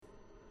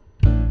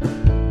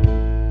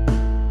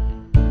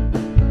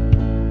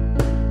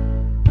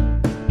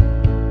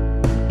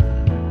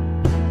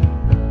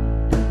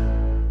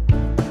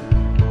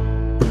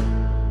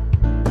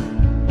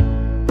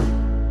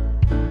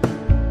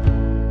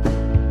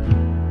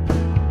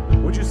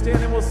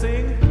stand and we'll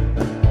sing?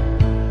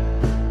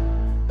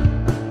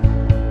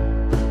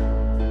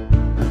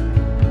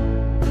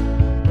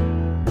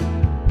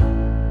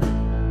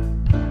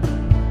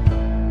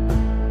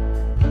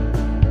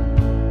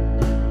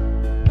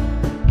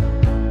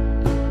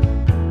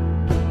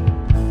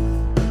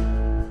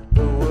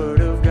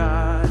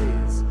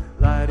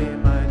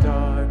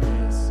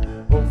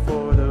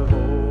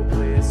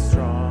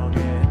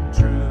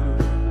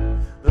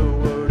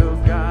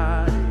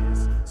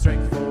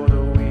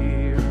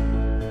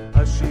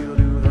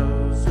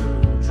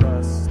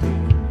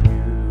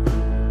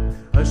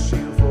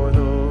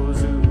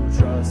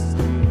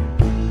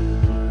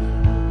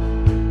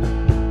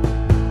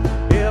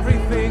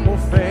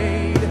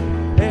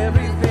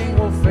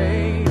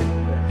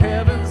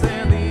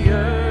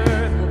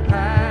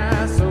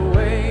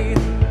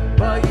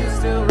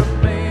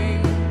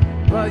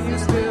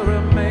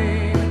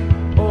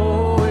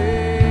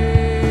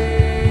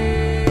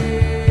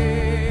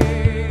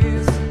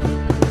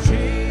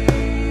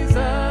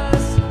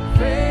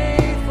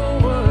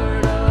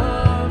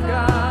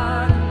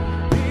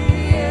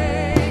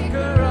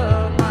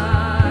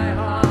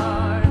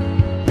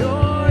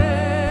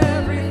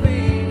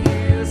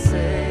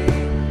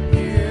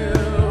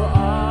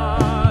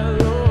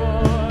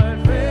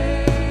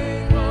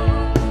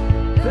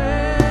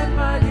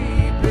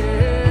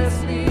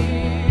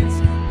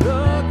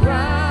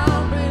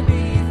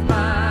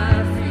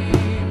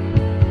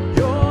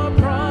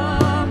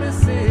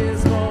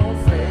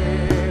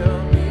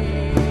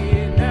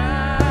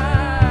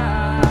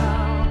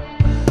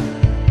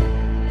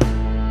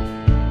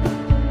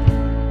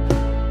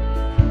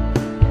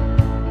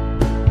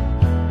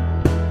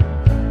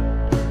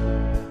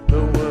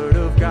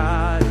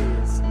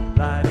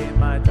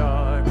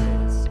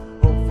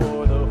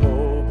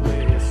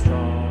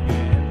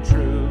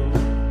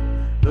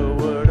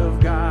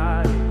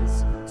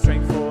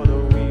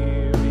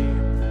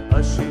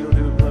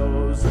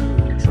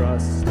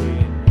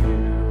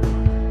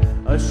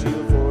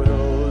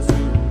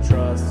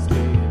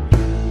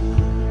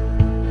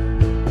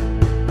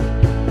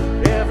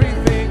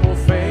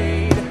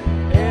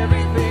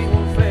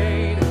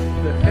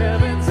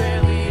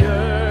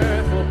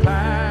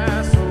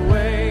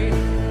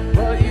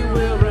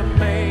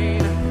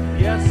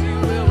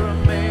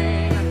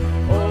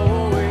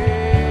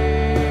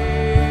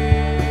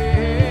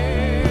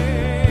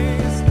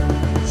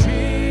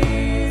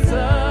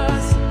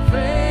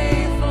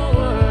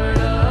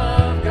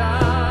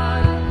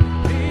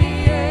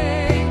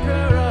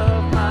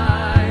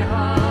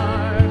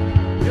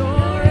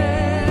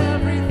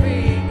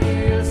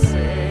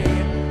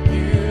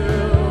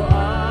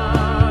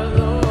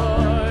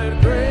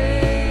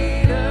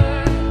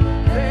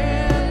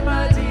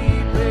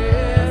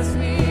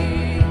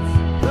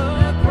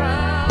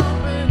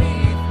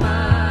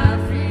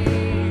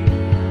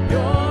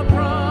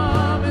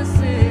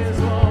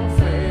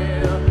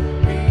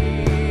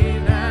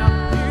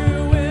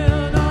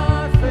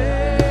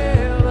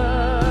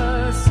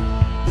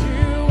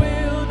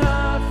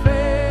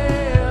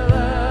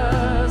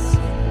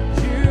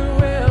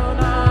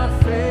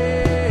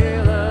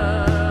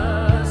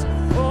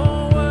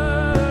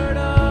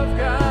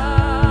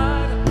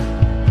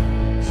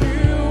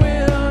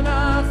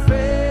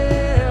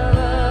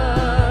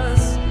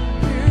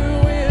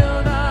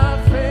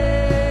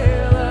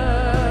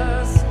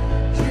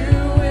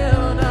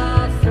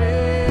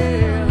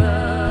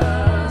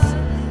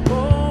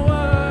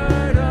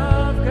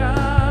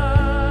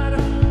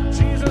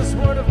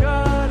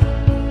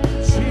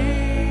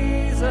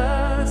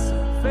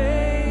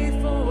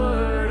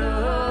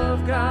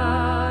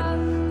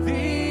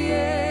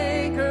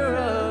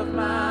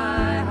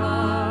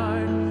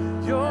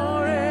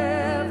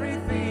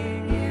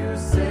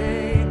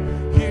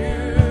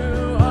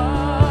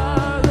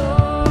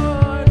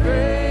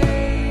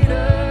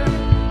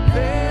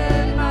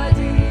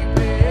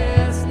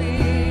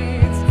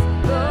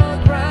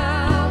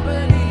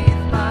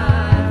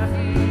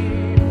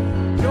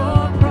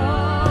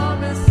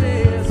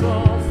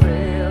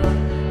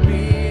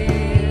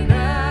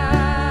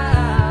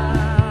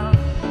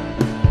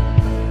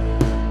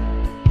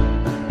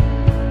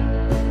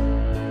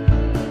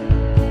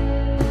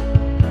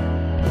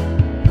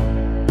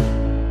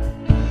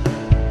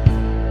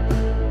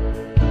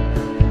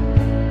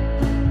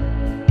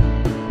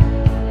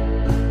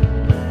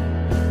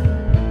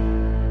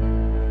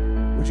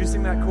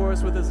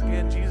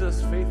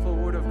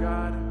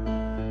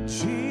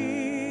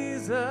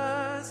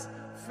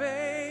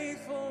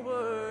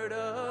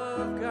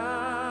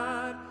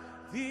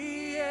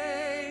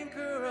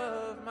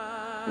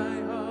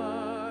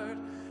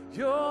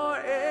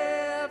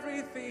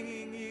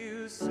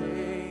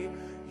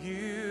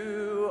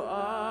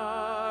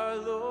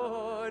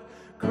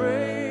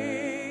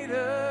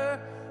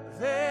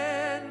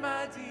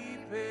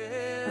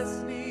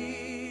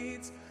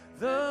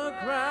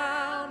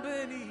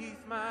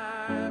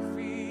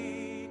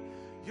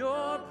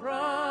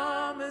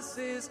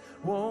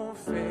 Won't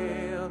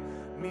fail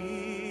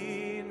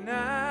me now.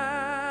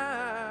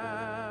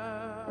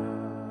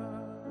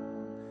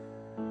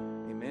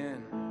 Amen.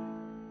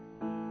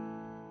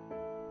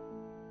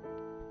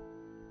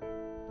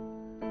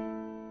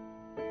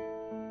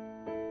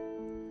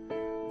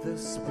 the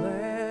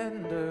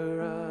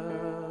splendor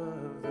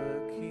of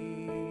the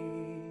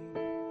King,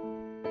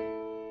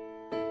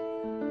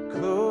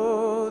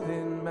 clothed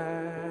in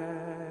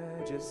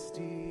majesty.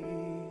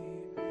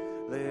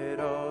 Let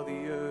all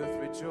the earth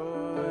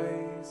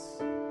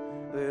rejoice.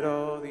 Let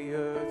all the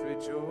earth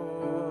rejoice.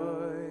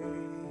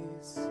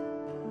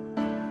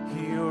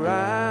 He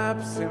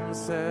wraps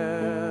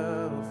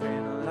himself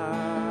in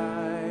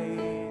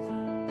light,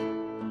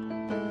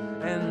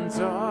 and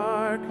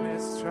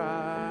darkness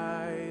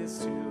tries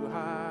to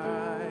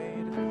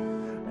hide,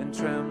 and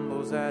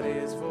trembles at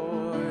his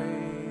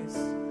voice,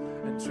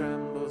 and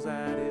trembles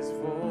at his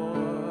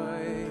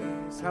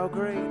voice. How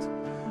great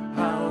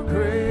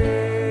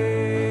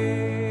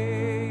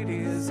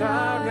is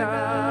our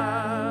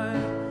God.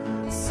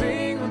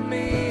 Sing with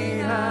me,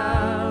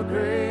 how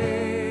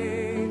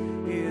great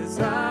is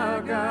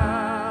our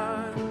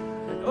God.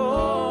 And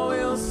oh,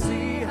 we'll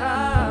see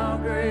how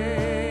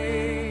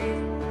great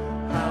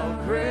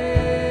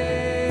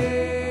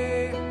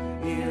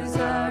is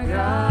our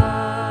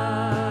God.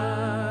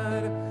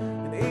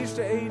 And age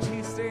to age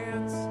he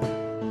stands.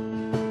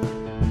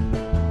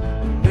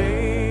 And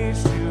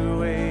age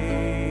to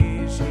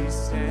age he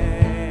stands.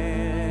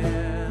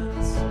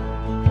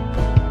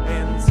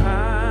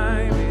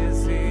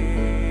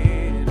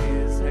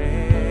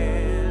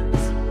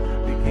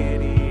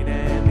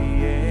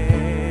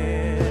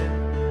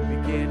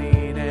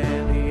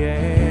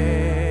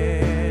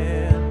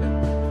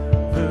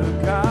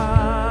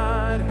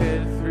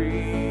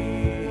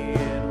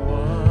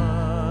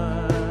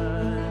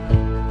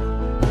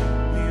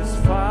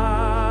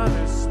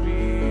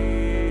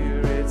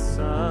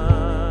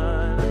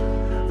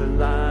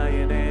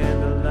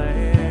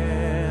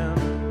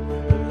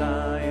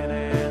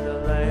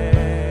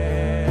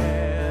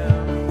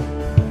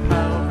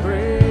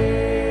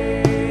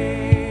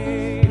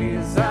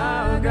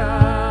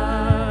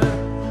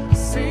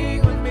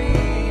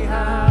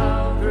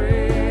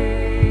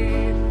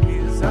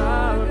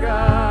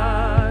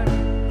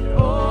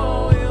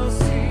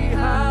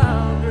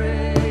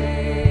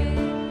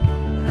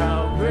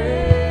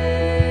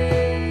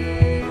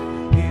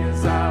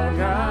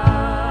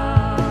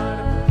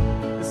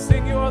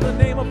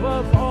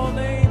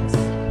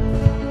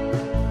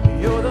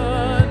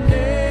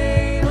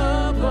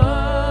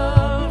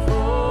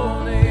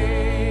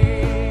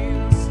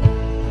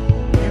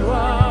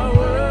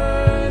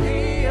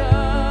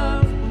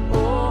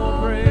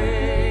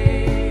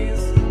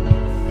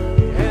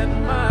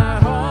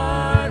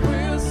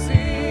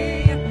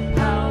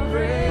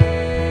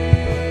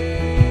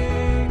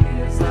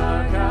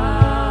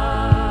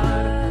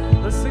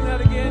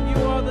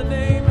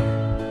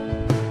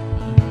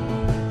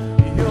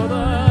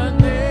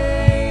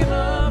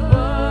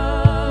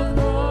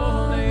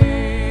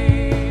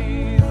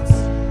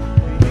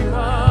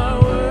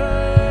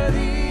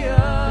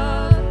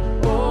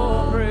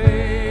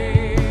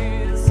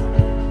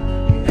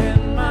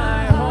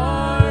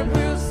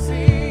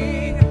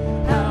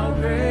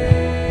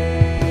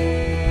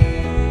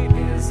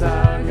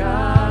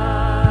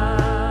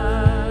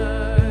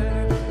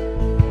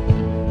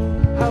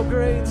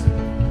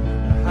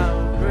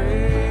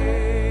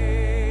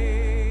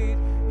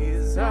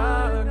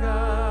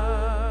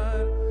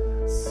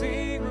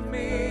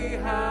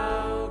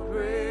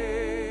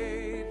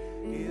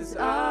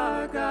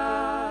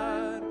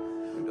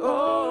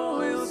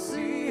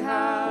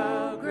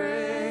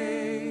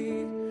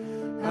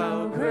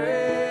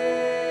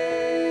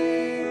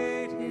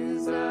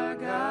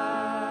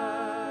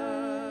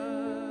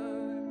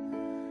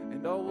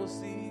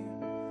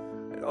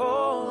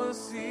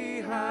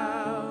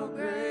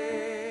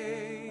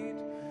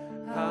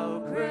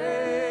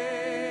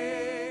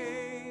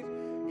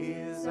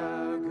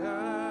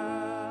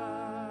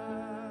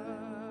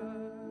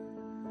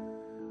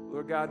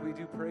 God, we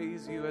do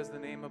praise you as the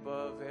name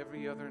above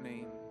every other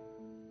name.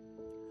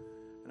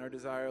 And our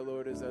desire,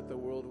 Lord, is that the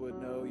world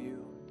would know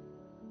you.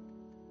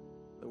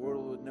 The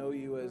world would know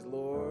you as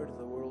Lord.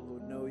 The world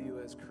would know you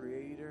as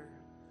Creator.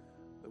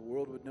 The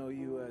world would know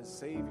you as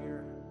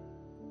Savior.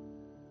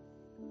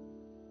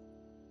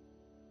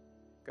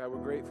 God, we're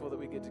grateful that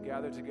we get to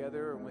gather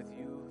together and with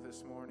you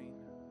this morning.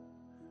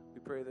 We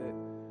pray that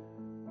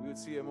we would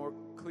see a more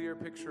clear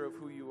picture of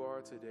who you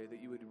are today,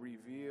 that you would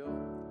reveal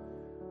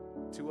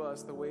to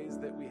us the ways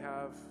that we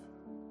have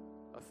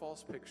a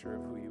false picture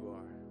of who you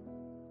are.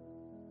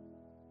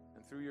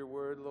 And through your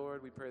word,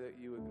 Lord, we pray that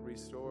you would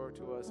restore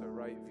to us a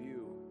right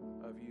view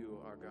of you,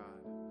 our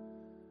God.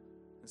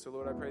 And so,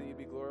 Lord, I pray that you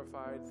be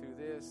glorified through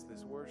this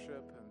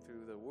worship, and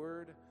through the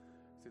word,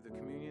 through the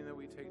communion that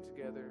we take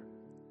together,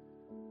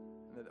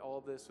 and that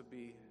all this would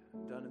be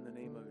done in the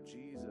name of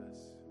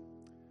Jesus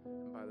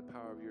and by the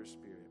power of your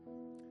Spirit.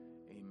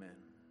 Amen.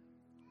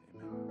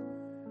 Amen.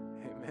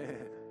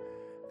 Amen.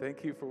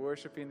 Thank you for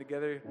worshiping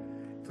together.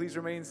 Please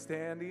remain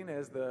standing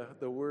as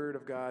the word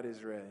of God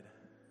is read.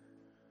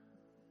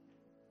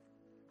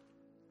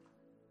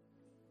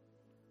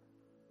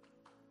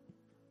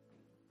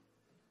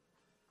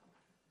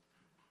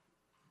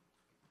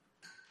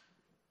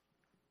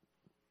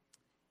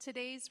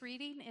 Today's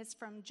reading is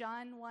from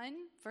John 1,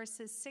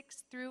 verses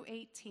 6 through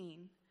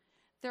 18.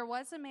 There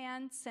was a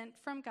man sent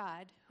from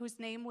God whose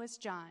name was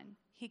John.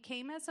 He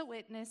came as a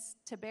witness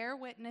to bear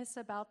witness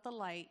about the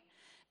light,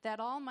 that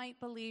all might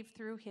believe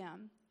through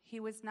him. He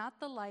was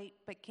not the light,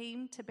 but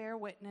came to bear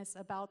witness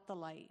about the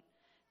light.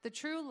 The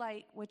true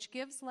light, which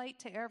gives light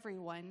to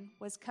everyone,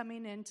 was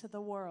coming into the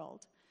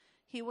world.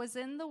 He was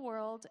in the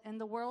world, and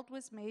the world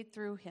was made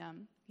through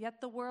him,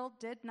 yet the world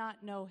did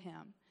not know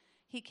him.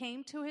 He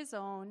came to his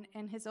own,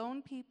 and his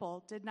own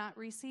people did not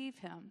receive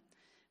him.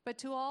 But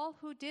to all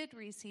who did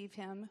receive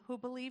him, who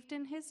believed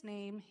in his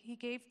name, he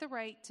gave the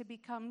right to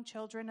become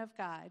children of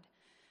God,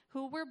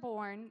 who were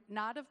born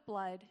not of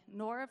blood,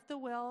 nor of the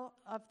will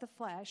of the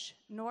flesh,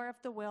 nor of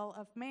the will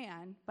of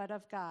man, but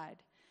of God.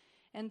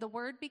 And the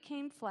Word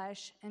became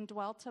flesh and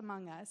dwelt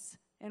among us,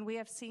 and we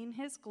have seen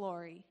his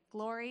glory,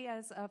 glory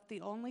as of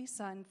the only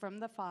Son from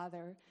the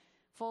Father,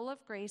 full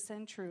of grace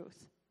and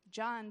truth.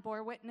 John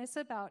bore witness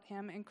about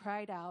him and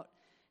cried out,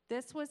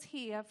 "This was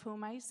he of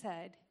whom I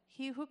said,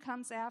 'He who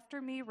comes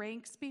after me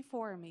ranks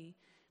before me,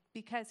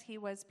 because he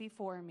was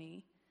before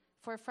me.'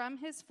 For from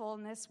his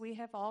fullness we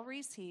have all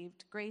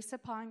received grace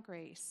upon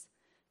grace.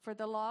 For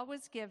the law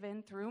was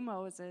given through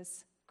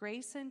Moses,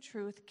 grace and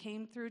truth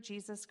came through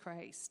Jesus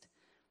Christ.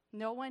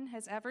 No one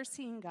has ever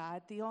seen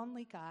God, the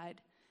only God,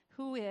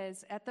 who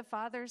is at the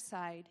Father's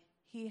side.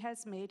 He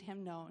has made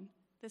him known."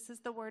 This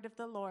is the word of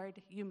the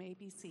Lord. You may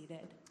be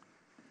seated.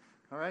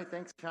 All right,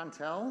 thanks,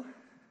 Chantel.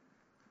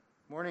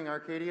 Morning,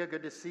 Arcadia.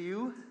 Good to see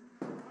you.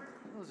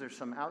 Those are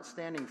some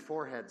outstanding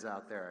foreheads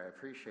out there. I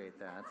appreciate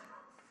that.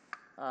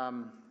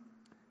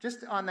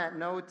 Just on that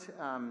note,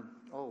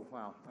 oh,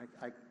 wow,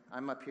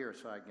 I'm up here,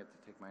 so I get to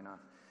take mine off.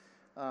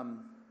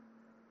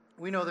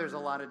 We know there's a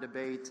lot of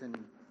debate and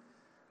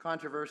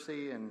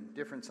controversy and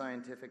different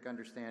scientific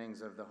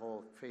understandings of the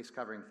whole face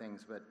covering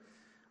things, but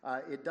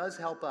it does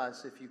help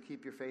us if you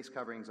keep your face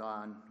coverings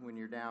on when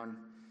you're down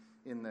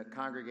in the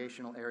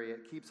congregational area.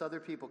 It keeps other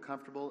people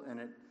comfortable, and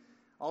it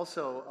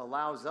also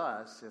allows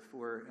us, if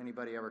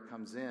anybody ever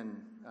comes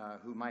in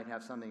who might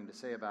have something to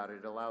say about it,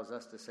 it allows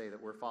us to say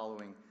that we're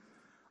following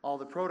all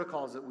the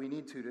protocols that we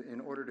need to in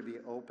order to be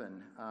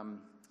open.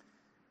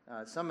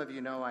 Some of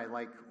you know I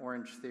like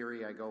Orange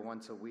Theory. I go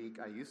once a week.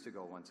 I used to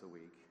go once a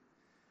week.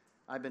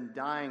 I've been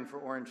dying for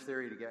Orange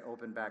Theory to get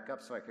opened back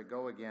up so I could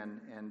go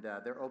again, and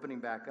they're opening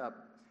back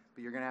up,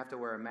 but you're going to have to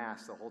wear a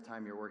mask the whole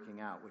time you're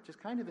working out, which is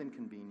kind of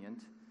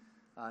inconvenient.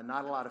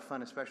 Not a lot of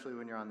fun, especially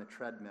when you're on the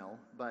treadmill.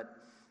 But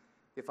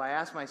if I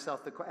ask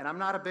myself and I'm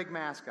not a big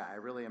mask guy, I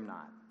really am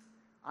not.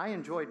 I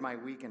enjoyed my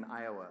week in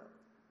Iowa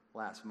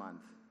last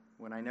month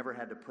when I never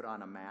had to put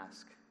on a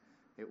mask.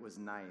 It was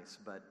nice.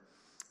 But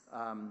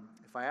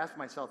if I ask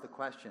myself the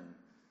question,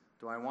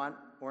 do I want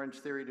Orange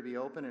Theory to be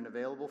open and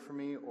available for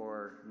me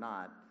or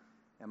not?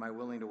 Am I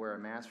willing to wear a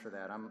mask for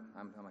that? I'm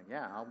like,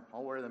 yeah,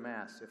 I'll wear the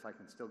mask if I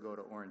can still go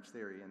to Orange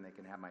Theory and they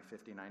can have my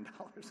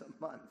 $59 a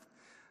month.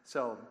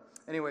 So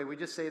anyway, we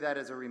just say that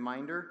as a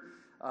reminder.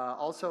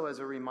 Also as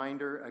a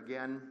reminder,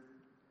 again,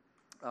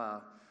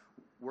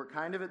 we're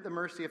kind of at the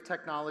mercy of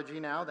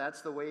technology now.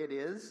 That's the way it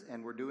is,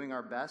 and we're doing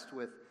our best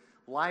with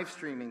live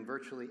streaming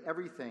virtually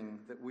everything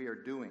that we are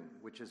doing,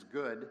 which is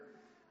good.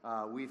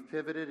 We've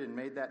pivoted and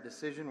made that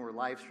decision. We're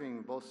live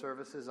streaming both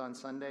services on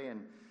Sunday,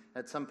 and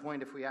at some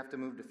point, if we have to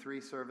move to 3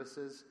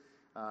 services,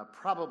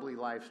 probably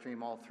live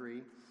stream all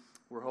 3.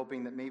 We're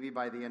hoping that maybe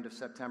by the end of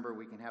September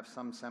we can have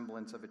some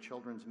semblance of a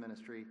children's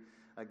ministry.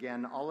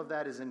 Again, all of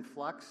that is in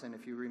flux, and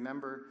if you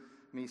remember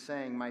me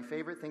saying, my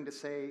favorite thing to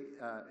say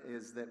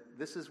is that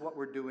this is what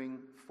we're doing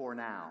for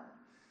now.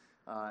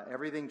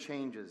 Everything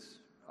changes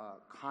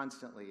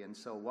constantly, and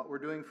so what we're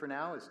doing for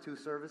now is 2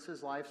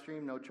 services, live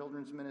stream, no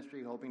children's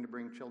ministry, hoping to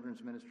bring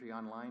children's ministry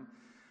online.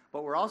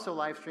 But we're also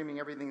live streaming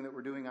everything that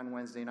we're doing on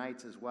Wednesday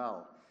nights as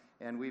well.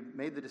 And we've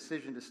made the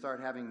decision to start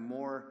having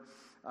more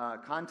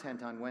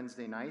content on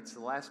Wednesday nights. The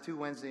last 2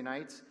 Wednesday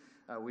nights,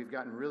 we've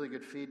gotten really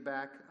good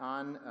feedback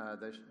on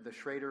the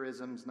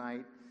Schraderisms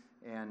night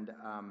and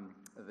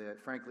the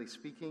Frankly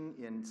Speaking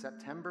in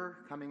September,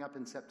 coming up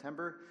in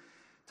September.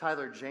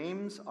 Tyler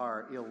James,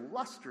 our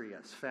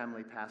illustrious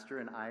family pastor,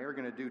 and I are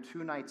going to do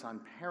 2 nights on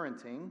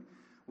parenting,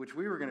 which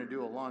we were going to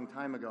do a long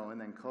time ago,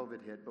 and then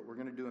COVID hit, but we're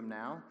going to do them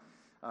now.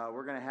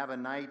 We're going to have a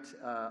night,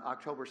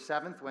 October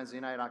 7th, Wednesday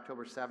night,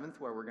 October 7th,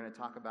 where we're going to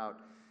talk about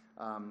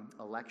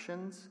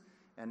elections,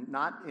 and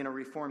not in a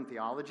Reformed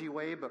theology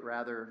way, but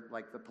rather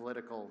like the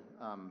political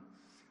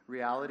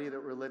reality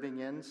that we're living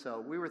in.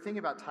 So we were thinking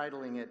about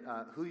titling it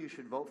Who You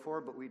Should Vote For,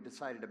 but we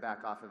decided to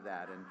back off of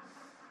that. And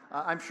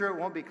I'm sure it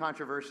won't be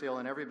controversial,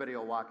 and everybody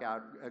will walk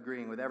out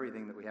agreeing with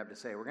everything that we have to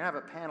say. We're going to have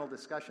a panel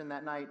discussion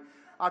that night.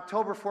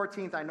 October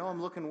 14th, I know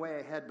I'm looking way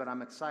ahead, but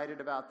I'm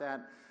excited about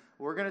that.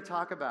 We're going to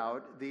talk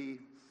about the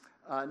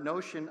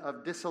notion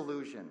of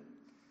disillusion.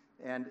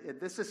 And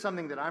this is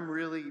something that I'm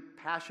really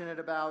passionate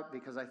about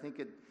because I think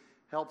it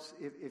helps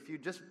if you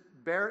just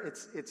bear,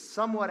 it's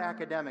somewhat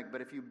academic, but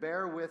if you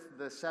bear with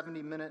the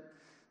 70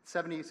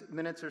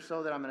 minutes or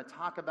so that I'm going to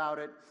talk about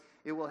it,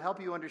 it will help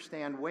you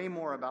understand way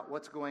more about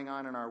what's going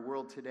on in our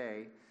world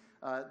today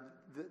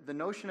The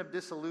notion of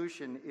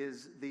dissolution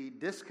is the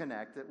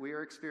disconnect that we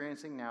are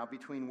experiencing now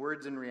between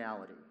words and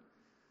reality.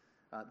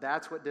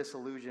 That's what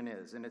disillusion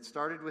is. And it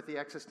started with the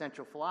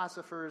existential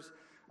philosophers.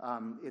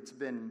 It's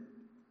been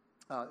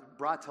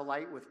brought to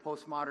light with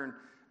postmodern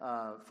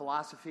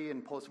philosophy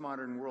and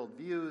postmodern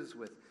worldviews,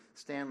 with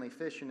Stanley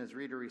Fish and his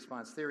reader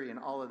response theory and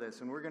all of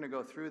this. And we're going to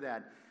go through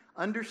that.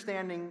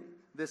 Understanding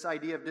this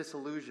idea of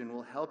disillusion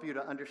will help you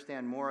to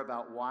understand more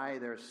about why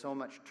there's so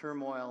much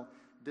turmoil,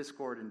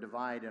 discord, and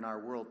divide in our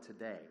world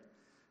today.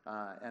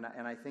 And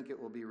I think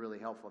it will be really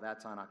helpful.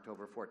 That's on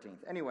October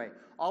 14th. Anyway,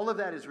 all of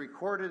that is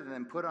recorded and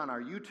then put on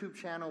our YouTube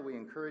channel. We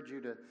encourage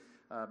you to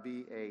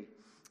be a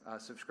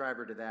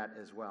subscriber to that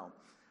as well.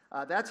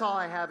 That's all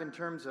I have in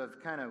terms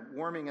of kind of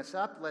warming us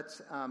up.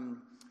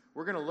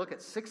 We're going to look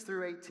at 6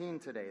 through 18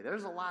 today.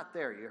 There's a lot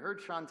there. You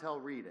heard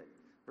Chantel read it,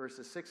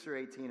 verses 6 through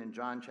 18 in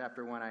John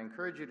chapter 1. I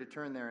encourage you to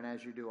turn there, and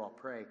as you do, I'll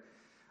pray.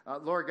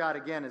 Lord God,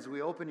 again, as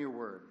we open your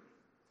word,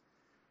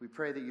 we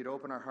pray that you'd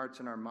open our hearts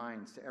and our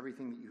minds to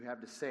everything that you have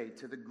to say,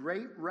 to the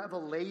great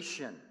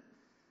revelation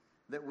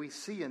that we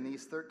see in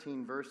these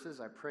 13 verses.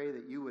 I pray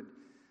that you would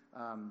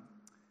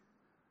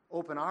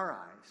open our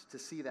eyes to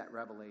see that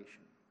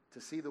revelation,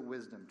 to see the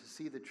wisdom, to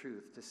see the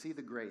truth, to see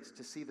the grace,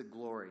 to see the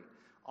glory,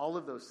 all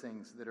of those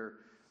things that are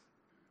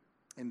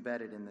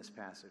embedded in this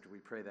passage. We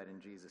pray that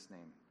in Jesus'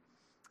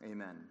 name.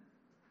 Amen.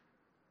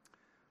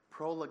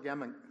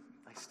 Prolegomena.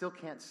 I still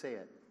can't say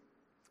it.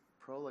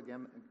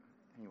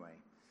 Anyway.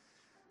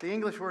 The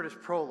English word is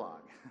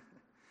prologue.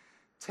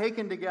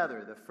 Taken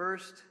together, the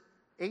first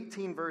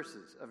 18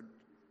 verses of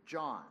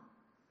John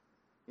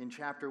in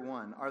chapter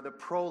 1 are the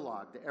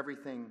prologue to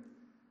everything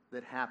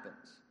that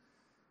happens.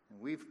 And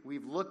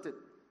we've looked at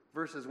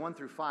verses 1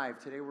 through 5.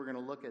 Today we're going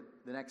to look at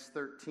the next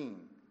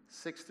 13,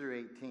 6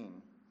 through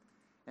 18.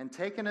 And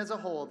taken as a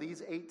whole,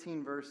 these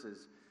 18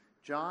 verses,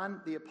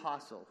 John the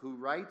Apostle, who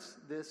writes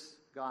this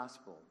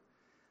gospel,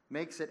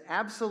 makes it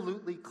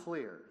absolutely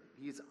clear,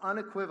 he's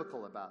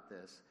unequivocal about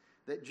this,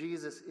 that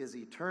Jesus is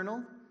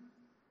eternal,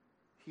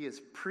 he is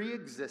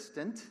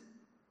pre-existent,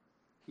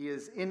 he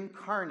is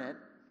incarnate,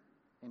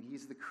 and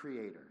he's the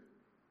creator.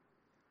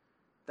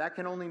 That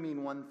can only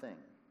mean one thing.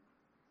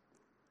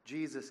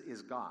 Jesus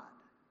is God.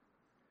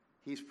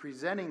 He's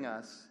presenting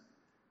us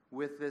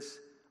with this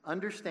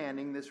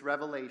understanding, this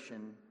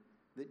revelation,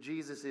 that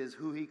Jesus is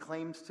who he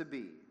claims to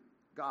be,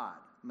 God,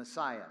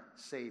 Messiah,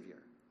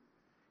 Savior.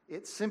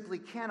 It simply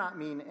cannot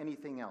mean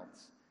anything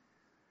else.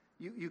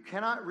 You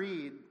cannot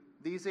read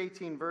these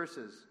 18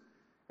 verses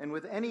and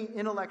with any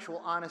intellectual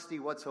honesty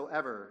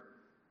whatsoever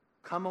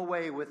come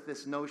away with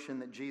this notion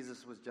that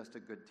Jesus was just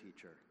a good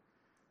teacher.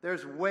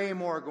 There's way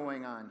more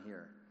going on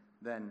here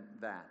than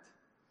that.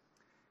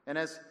 And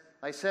as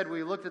I said,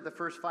 we looked at the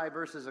first 5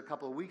 verses a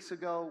couple of weeks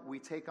ago. We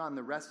take on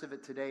the rest of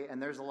it today,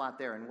 and there's a lot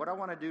there. And what I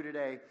want to do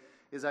today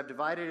is I've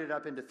divided it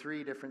up into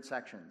 3 different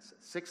sections,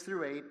 6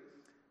 through 8,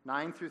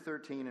 9 through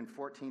 13, and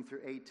 14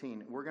 through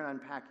 18. We're going to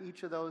unpack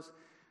each of those,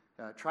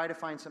 try to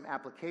find some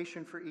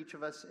application for each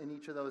of us in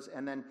each of those,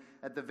 and then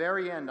at the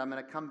very end, I'm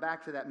going to come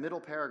back to that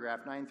middle paragraph,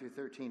 9 through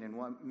 13, and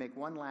make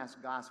one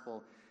last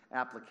gospel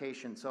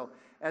application. So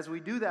as we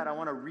do that, I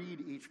want to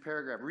reread each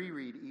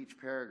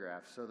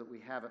paragraph so that we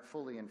have it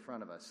fully in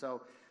front of us.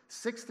 So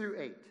 6 through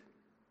 8.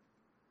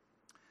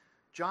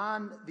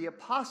 John the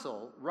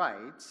Apostle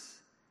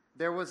writes,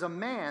 "There was a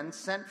man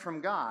sent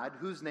from God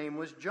whose name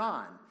was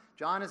John."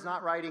 John is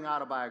not writing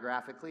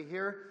autobiographically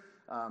here.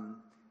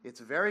 It's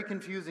very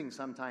confusing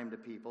sometimes to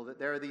people that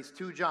there are these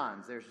 2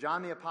 Johns. There's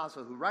John the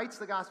Apostle who writes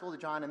the Gospel to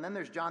John, and then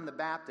there's John the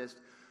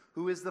Baptist,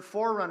 who is the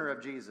forerunner of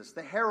Jesus,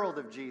 the herald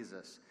of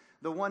Jesus,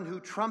 the one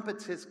who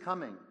trumpets his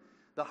coming,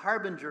 the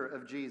harbinger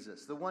of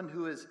Jesus, the one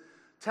who is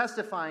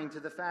testifying to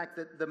the fact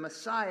that the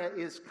Messiah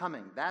is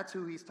coming. That's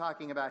who he's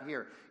talking about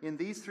here. In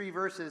these 3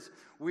 verses,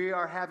 we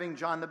are having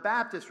John the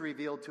Baptist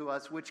revealed to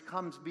us, which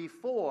comes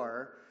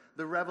before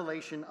the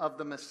revelation of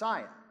the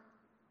Messiah.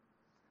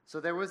 So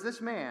there was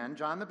this man,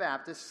 John the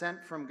Baptist,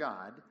 sent from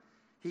God.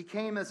 He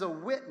came as a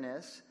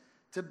witness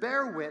to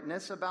bear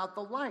witness about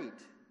the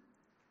light,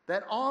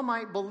 that all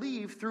might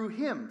believe through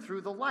him,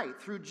 through the light,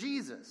 through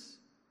Jesus.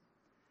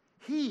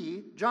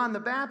 He, John the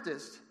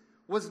Baptist,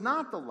 was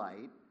not the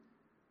light,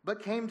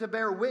 but came to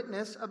bear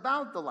witness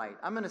about the light.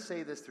 I'm going to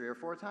say this 3 or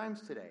 4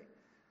 times today.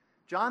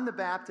 John the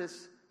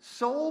Baptist's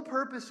sole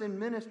purpose in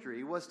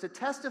ministry was to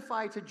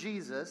testify to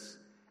Jesus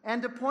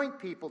and to point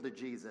people to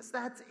Jesus.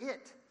 That's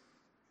it.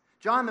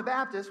 John the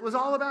Baptist was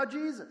all about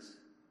Jesus.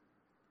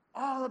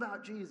 All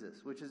about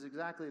Jesus, which is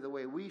exactly the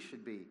way we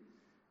should be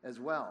as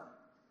well.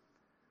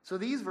 So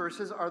these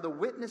verses are the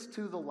witness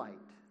to the light.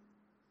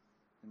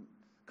 And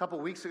a couple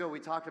weeks ago, we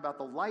talked about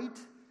the light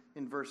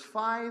in verse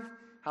 5,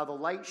 how the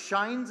light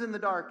shines in the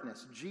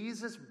darkness.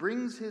 Jesus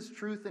brings his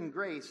truth and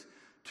grace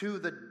to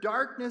the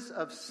darkness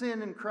of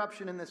sin and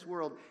corruption in this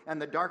world, and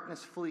the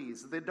darkness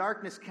flees. The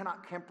darkness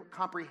cannot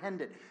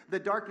comprehend it. The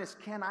darkness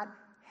cannot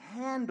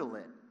handle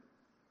it.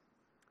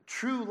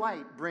 True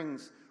light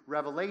brings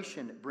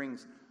revelation. It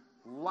brings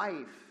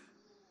life.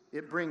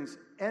 It brings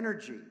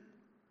energy.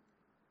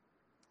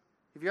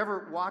 Have you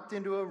ever walked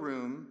into a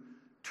room,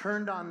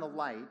 turned on the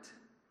light,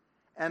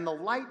 and the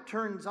light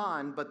turns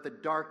on, but the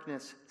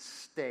darkness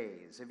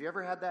stays? Have you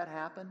ever had that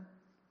happen?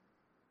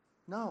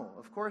 No,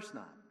 of course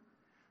not.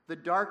 The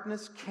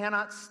darkness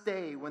cannot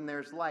stay when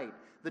there's light.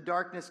 The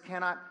darkness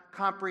cannot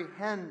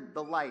comprehend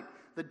the light.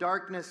 The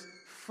darkness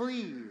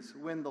flees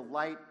when the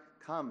light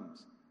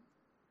comes.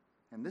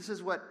 And this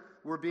is what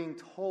we're being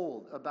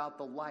told about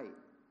the light.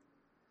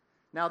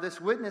 Now,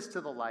 this witness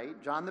to the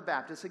light, John the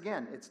Baptist,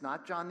 again, it's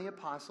not John the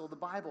Apostle, the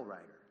Bible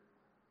writer.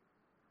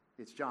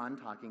 It's John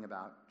talking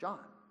about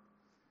John.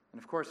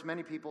 And of course,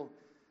 many people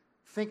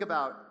think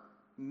about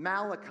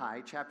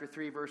Malachi chapter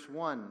 3, verse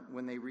 1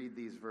 when they read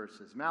these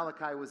verses.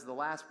 Malachi was the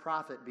last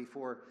prophet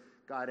before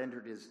God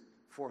entered his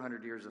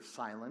 400 years of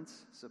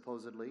silence,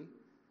 supposedly,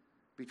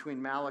 between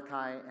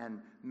Malachi and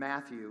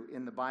Matthew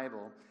in the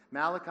Bible.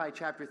 Malachi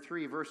chapter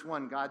 3, verse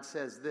 1, God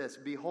says this,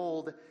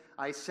 "Behold,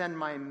 I send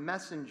my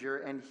messenger,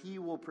 and he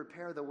will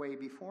prepare the way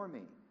before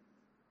me."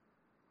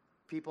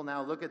 People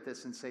now look at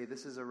this and say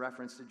this is a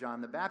reference to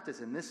John the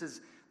Baptist, and this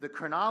is the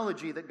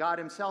chronology that God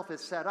himself has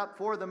set up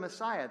for the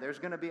Messiah. There's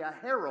going to be a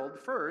herald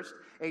first,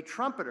 a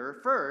trumpeter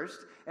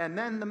first, and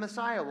then the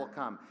Messiah will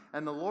come.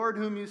 And the Lord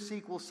whom you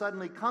seek will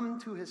suddenly come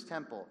to his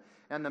temple.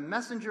 And the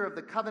messenger of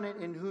the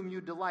covenant in whom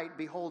you delight,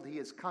 behold, he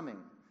is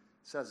coming,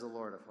 says the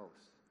Lord of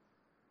hosts.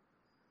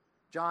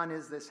 John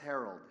is this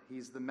herald.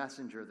 He's the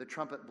messenger, the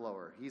trumpet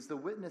blower. He's the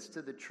witness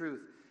to the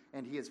truth,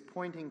 and he is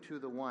pointing to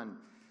the one.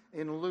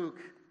 In Luke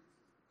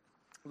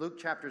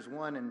chapters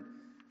 1 and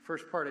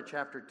first part of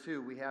chapter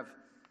 2, we have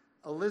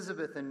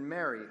Elizabeth and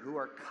Mary, who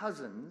are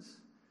cousins,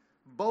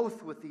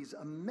 both with these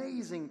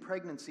amazing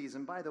pregnancies.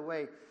 And by the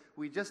way,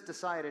 we just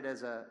decided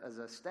as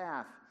a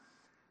staff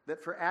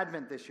that for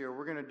Advent this year,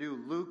 we're going to do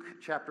Luke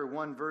chapter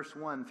 1, verse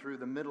 1 through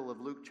the middle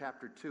of Luke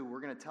chapter 2. We're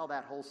going to tell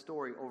that whole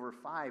story over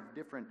 5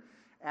 different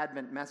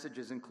Advent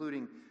messages,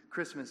 including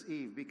Christmas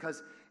Eve,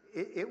 because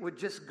it would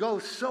just go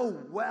so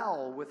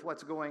well with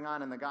what's going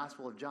on in the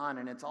Gospel of John,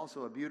 and it's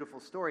also a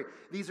beautiful story.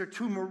 These are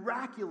 2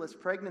 miraculous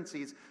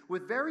pregnancies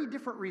with very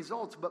different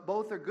results, but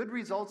both are good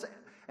results,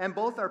 and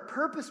both are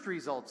purposed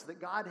results that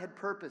God had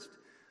purposed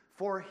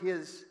for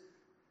his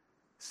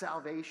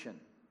salvation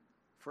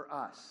for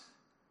us.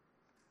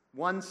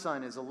 One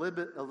son is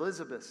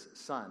Elizabeth's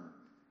son.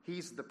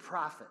 He's the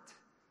prophet.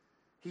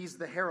 He's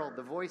the herald,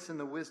 the voice in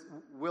the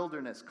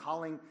wilderness,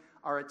 calling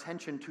our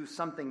attention to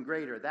something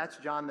greater. That's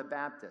John the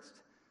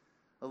Baptist.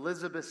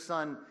 Elizabeth's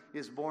son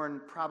is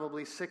born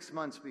probably 6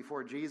 months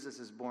before Jesus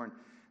is born.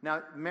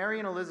 Now, Mary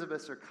and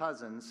Elizabeth are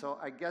cousins, so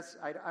I guess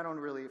I don't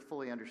really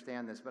fully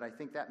understand this, but I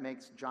think that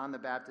makes John the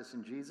Baptist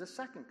and Jesus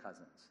second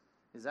cousins.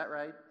 Is that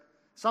right?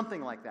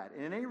 Something like that.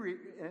 In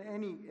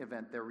any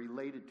event, they're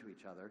related to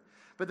each other.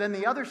 But then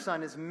the other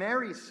son is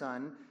Mary's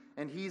son,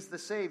 and he's the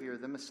Savior,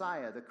 the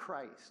Messiah, the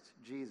Christ,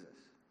 Jesus.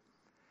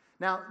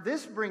 Now,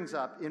 this brings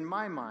up, in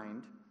my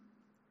mind,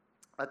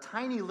 a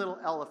tiny little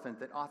elephant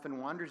that often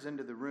wanders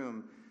into the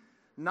room.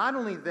 Not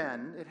only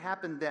then, it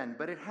happened then,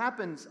 but it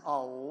happens a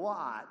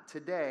lot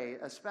today,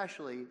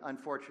 especially,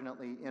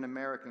 unfortunately, in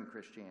American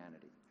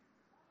Christianity.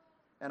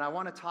 And I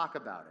want to talk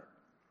about it.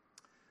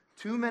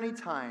 Too many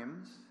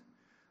times,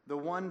 the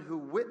one who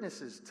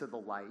witnesses to the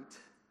light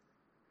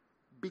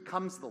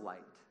becomes the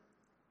light.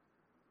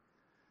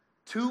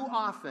 Too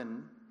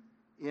often,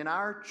 in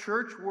our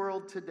church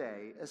world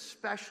today,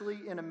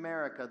 especially in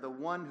America, the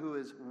one who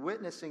is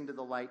witnessing to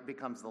the light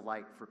becomes the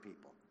light for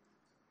people.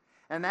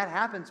 And that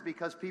happens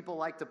because people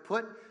like to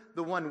put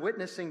the one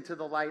witnessing to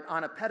the light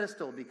on a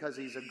pedestal because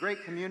he's a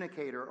great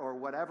communicator or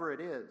whatever it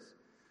is.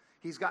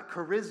 He's got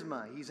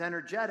charisma, he's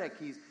energetic,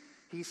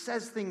 he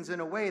says things in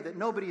a way that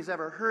nobody's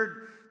ever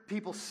heard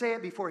people say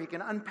it before. He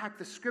can unpack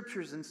the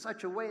scriptures in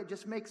such a way it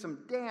just makes them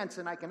dance,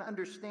 and I can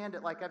understand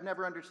it like I've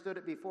never understood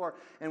it before.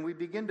 And we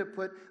begin to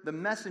put the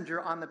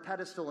messenger on the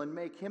pedestal and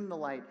make him the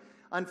light.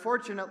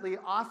 Unfortunately,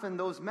 often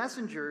those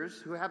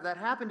messengers who have that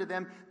happen to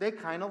them, they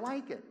kind of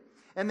like it.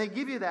 And they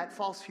give you that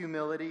false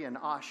humility and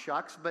aw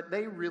shucks, but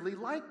they really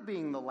like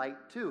being the light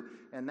too.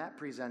 And that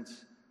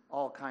presents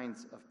all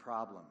kinds of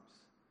problems.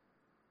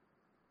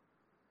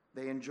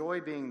 They enjoy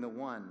being the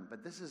one,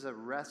 but this is a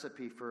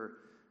recipe for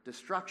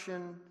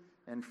destruction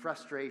and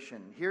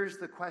frustration. Here's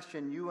the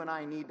question you and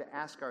I need to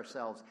ask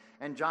ourselves,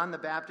 and John the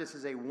Baptist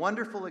is a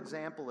wonderful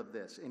example of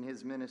this in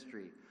his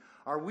ministry.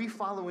 Are we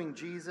following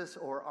Jesus,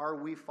 or are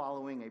we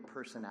following a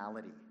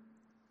personality?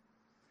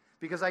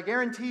 Because I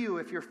guarantee you,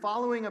 if you're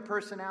following a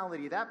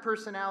personality, that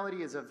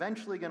personality is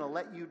eventually going to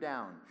let you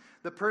down.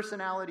 The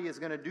personality is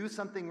going to do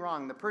something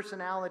wrong. The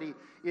personality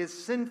is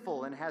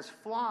sinful and has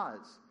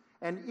flaws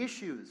and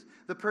issues.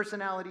 The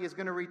personality is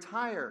going to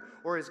retire,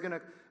 or is going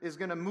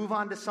to move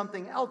on to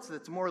something else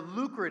that's more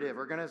lucrative,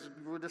 or going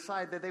to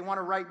decide that they want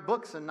to write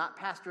books and not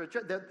pastor a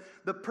church.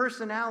 The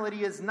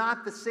personality is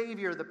not the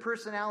Savior. The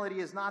personality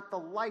is not the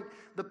light.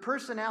 The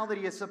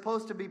personality is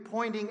supposed to be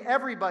pointing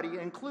everybody,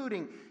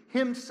 including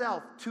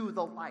himself, to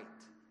the light.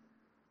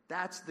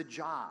 That's the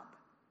job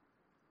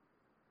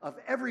of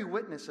every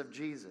witness of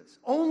Jesus.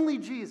 Only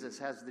Jesus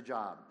has the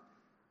job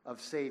of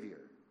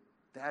Savior.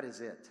 That is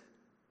it.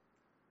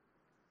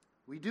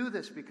 We do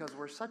this because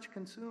we're such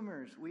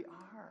consumers. We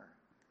are.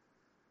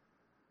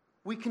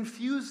 We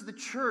confuse the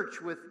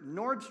church with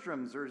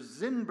Nordstrom's or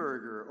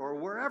Zinberger or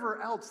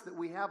wherever else that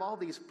we have all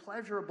these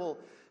pleasurable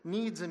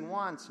needs and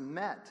wants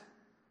met.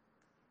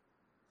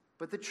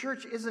 But the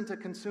church isn't a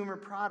consumer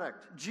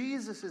product.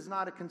 Jesus is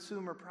not a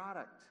consumer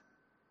product.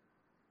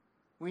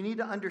 We need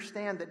to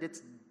understand that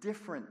it's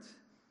different.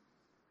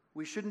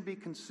 We shouldn't be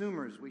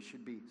consumers. We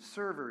should be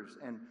servers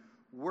and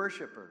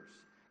worshipers.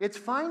 It's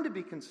fine to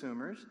be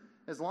consumers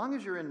as long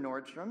as you're in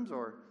Nordstrom's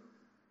or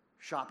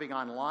shopping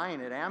online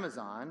at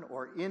Amazon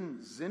or in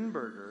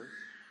Zinberger,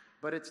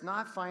 but it's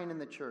not fine in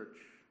the church.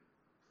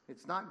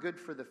 It's not good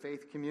for the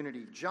faith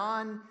community.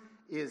 John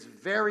is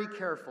very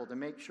careful to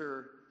make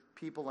sure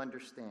people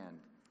understand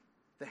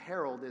the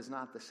herald is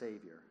not the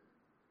Savior.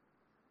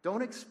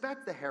 Don't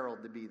expect the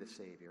herald to be the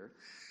Savior.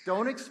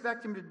 Don't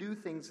expect him to do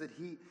things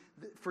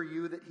for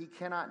you that he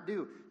cannot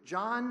do.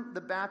 John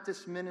the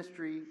Baptist's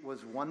ministry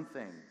was one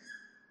thing: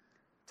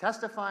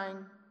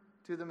 testifying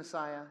to the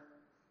Messiah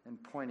and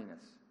pointing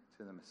us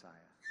to the Messiah.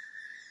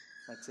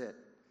 That's it.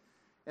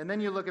 And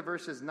then you look at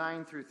verses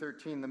 9 through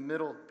 13, the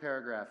middle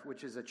paragraph,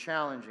 which is a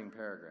challenging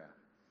paragraph.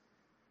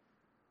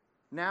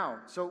 Now,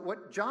 so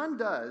what John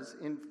does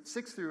in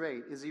 6 through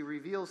 8 is he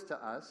reveals to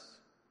us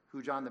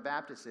who John the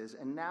Baptist is,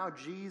 and now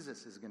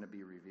Jesus is going to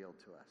be revealed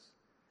to us.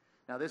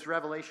 Now, this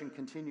revelation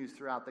continues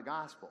throughout the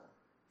gospel,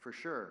 for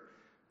sure,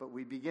 but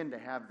we begin to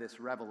have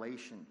this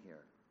revelation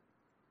here.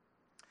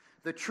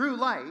 The true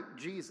light,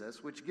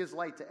 Jesus, which gives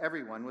light to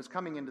everyone, was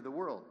coming into the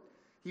world.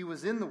 He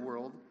was in the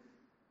world,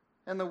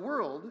 and the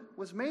world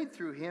was made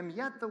through him,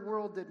 yet the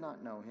world did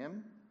not know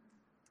him.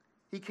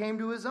 He came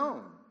to his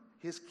own,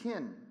 his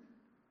kin,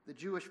 the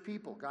Jewish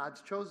people,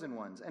 God's chosen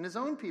ones, and his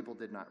own people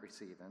did not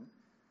receive him.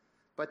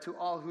 But to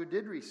all who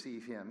did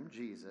receive him,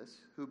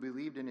 Jesus, who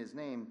believed in his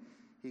name,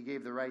 he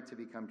gave the right to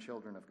become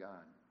children of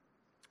God,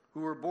 who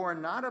were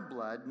born not of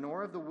blood,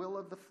 nor of the will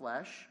of the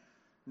flesh,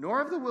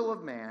 nor of the will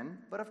of man,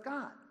 but of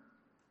God.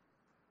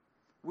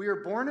 We are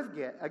born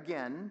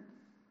again,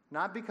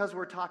 not because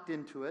we're talked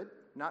into it,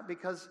 not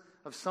because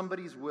of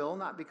somebody's will,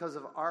 not because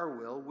of our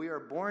will. We are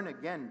born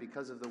again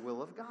because of the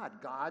will of God.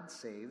 God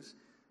saves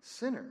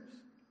sinners.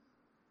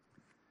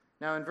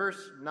 Now in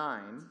verse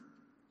 9,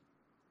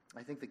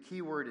 I think the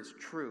key word is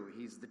true.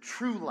 He's the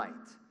true light.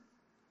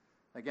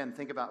 Again,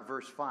 think about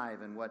verse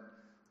 5 and what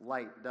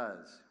light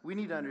does. We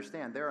need to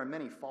understand there are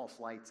many false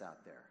lights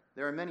out there.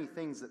 There are many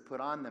things that put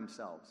on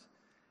themselves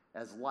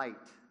as light.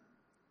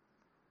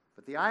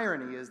 But the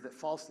irony is that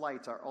false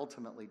lights are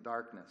ultimately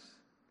darkness.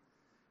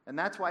 And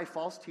that's why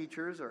false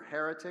teachers or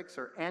heretics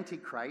or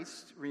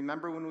antichrists,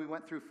 remember when we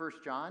went through 1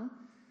 John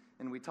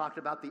and we talked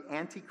about the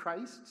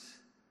antichrists,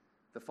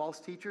 the false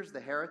teachers,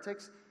 the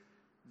heretics,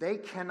 they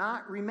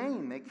cannot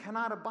remain. They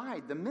cannot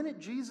abide. The minute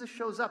Jesus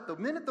shows up, the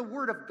minute the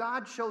Word of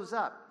God shows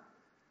up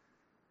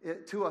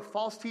to a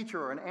false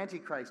teacher or an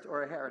antichrist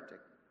or a heretic,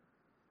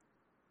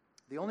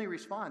 the only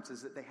response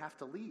is that they have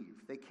to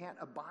leave. They can't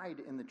abide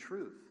in the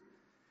truth.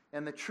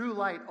 And the true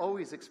light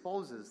always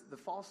exposes the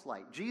false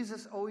light.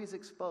 Jesus always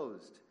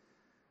exposed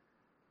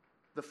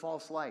the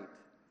false light.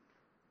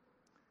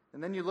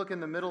 And then you look in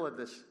the middle of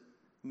this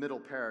middle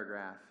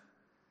paragraph.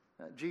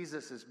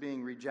 Jesus is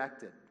being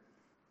rejected.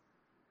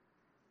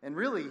 And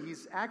really,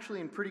 he's actually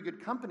in pretty good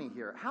company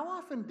here. How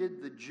often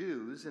did the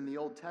Jews in the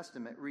Old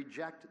Testament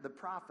reject the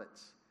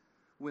prophets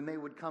when they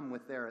would come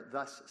with their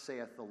 "Thus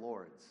saith the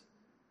Lord's"?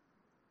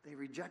 They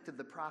rejected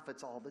the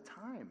prophets all the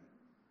time.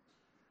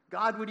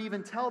 God would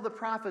even tell the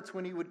prophets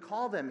when he would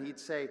call them, he'd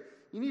say,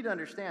 you need to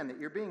understand that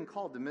you're being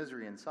called to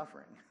misery and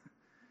suffering.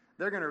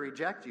 They're going to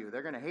reject you.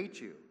 They're going to hate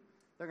you.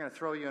 They're going to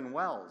throw you in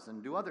wells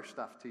and do other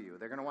stuff to you.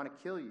 They're going to want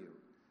to kill you.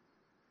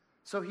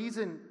 So he's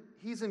in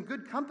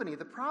good company.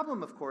 The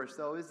problem, of course,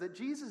 though, is that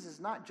Jesus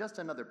is not just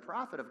another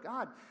prophet of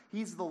God.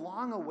 He's the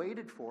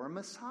long-awaited for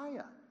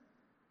Messiah.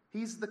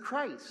 He's the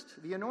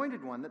Christ, the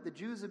anointed one that the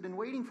Jews have been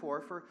waiting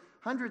for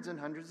hundreds and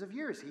hundreds of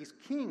years. He's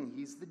king.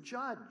 He's the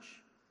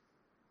judge.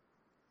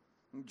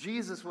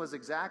 Jesus was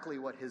exactly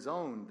what his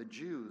own, the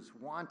Jews,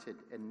 wanted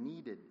and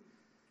needed,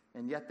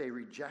 and yet they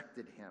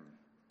rejected him.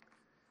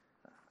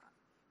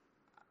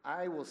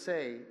 I will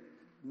say,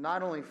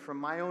 not only from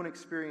my own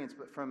experience,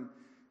 but from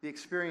the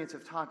experience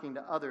of talking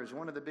to others,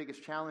 one of the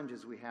biggest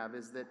challenges we have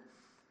is that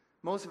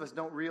most of us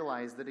don't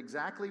realize that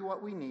exactly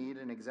what we need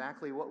and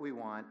exactly what we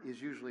want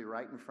is usually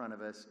right in front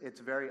of us. It's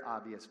very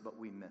obvious, but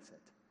we miss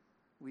it.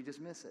 We just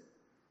miss it.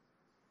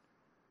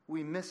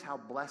 We miss how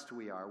blessed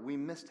we are. We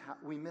miss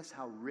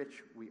how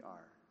rich we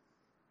are.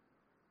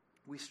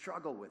 We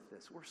struggle with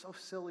this. We're so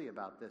silly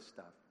about this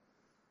stuff.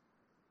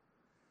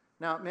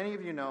 Now, many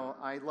of you know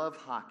I love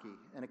hockey,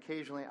 and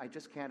occasionally I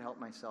just can't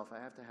help myself.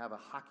 I have to have a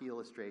hockey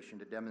illustration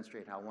to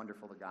demonstrate how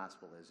wonderful the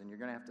gospel is, and you're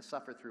going to have to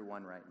suffer through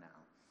one right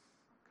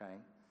now, okay?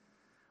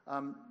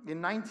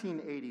 In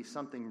 1980,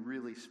 something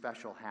really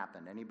special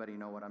happened. Anybody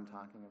know what I'm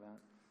talking about?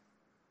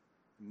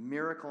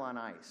 Miracle on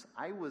Ice.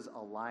 I was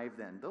alive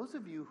then. Those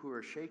of you who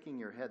are shaking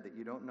your head that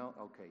you don't know,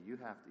 okay, you've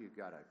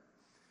got to.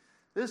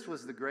 This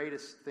was the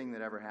greatest thing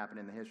that ever happened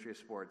in the history of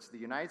sports. The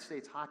United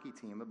States hockey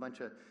team, a bunch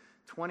of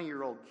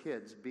 20-year-old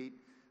kids, beat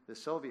the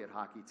Soviet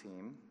hockey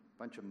team, a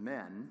bunch of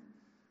men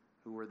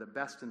who were the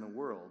best in the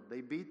world.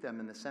 They beat them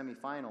in the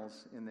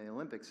semifinals in the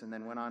Olympics and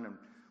then went on and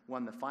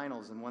won the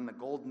finals and won the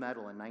gold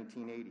medal in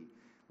 1980.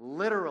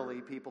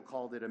 Literally, people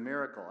called it a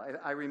miracle.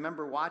 I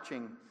remember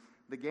watching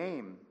the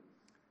game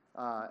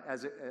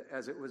as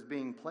it was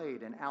being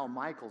played, and Al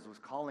Michaels was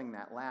calling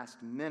that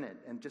last minute,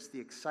 and just the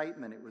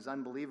excitement, it was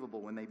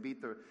unbelievable when they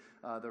beat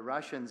the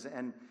Russians,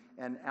 and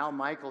Al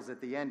Michaels at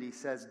the end, he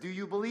says, "Do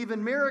you believe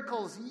in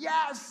miracles?"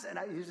 "Yes!" And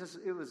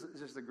it was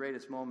just the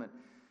greatest moment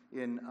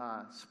in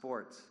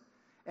sports.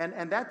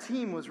 And that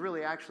team was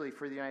really, actually,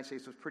 for the United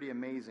States, was pretty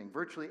amazing.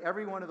 Virtually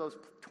every one of those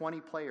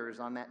 20 players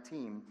on that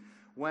team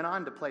went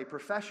on to play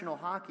professional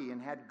hockey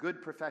and had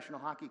good professional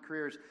hockey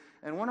careers.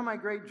 And one of my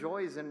great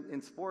joys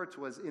in sports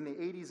was in the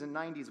 80s and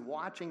 90s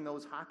watching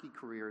those hockey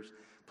careers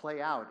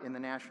play out in the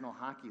National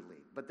Hockey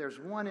League. But there's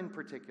one in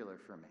particular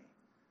for me,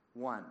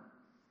 one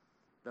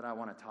that I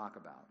want to talk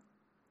about.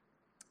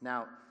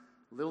 Now,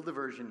 little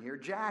diversion here.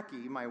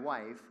 Jackie, my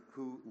wife,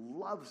 who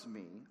loves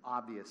me,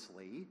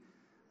 obviously,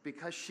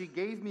 because she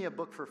gave me a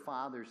book for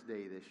Father's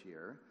Day this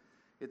year.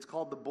 It's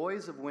called The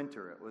Boys of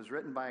Winter. It was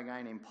written by a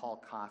guy named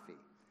Paul Coffey.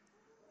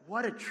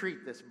 What a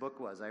treat this book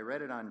was. I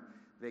read it on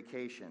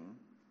vacation.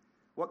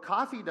 What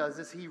Coffey does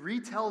is he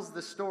retells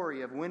the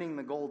story of winning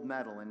the gold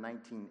medal in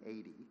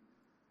 1980.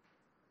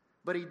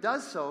 But he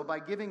does so by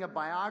giving a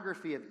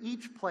biography of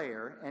each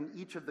player and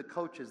each of the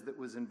coaches that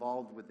was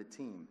involved with the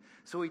team.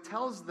 So he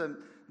tells the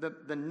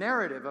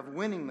narrative of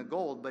winning the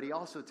gold, but he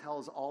also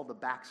tells all the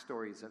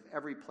backstories of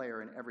every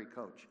player and every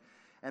coach.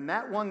 And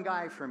that one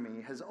guy for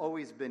me has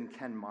always been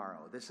Ken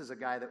Morrow. This is a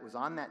guy that was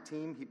on that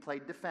team. He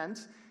played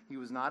defense. He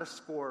was not a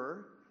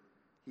scorer.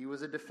 He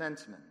was a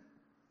defenseman.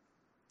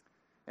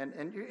 And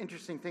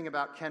interesting thing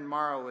about Ken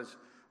Morrow is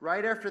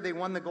right after they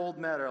won the gold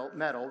medal,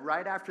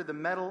 right after the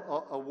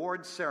medal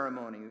award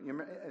ceremony,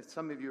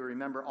 some of you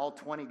remember all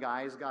 20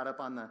 guys got up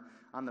on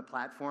the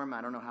platform.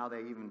 I don't know how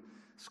they even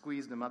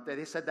squeezed them up there.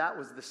 They said that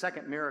was the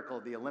second miracle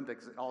of the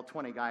Olympics. All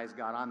 20 guys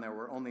got on there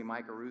where only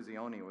Micah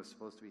Ruzioni was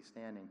supposed to be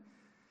standing.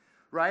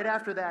 Right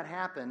after that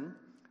happened,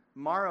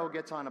 Morrow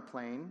gets on a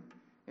plane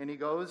and he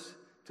goes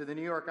to the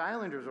New York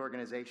Islanders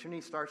organization.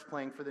 He starts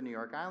playing for the New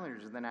York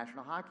Islanders in the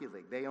National Hockey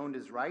League. They owned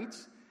his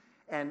rights,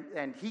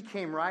 and he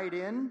came right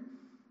in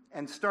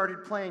and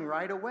started playing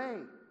right away.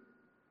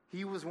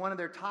 He was one of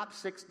their top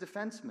 6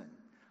 defensemen.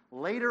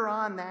 Later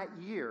on that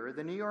year,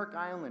 the New York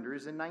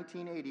Islanders in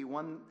 1980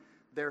 won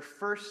their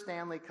first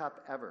Stanley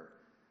Cup ever,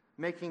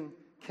 making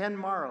Ken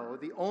Morrow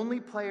the only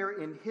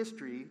player in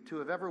history to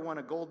have ever won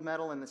a gold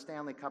medal and the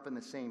Stanley Cup in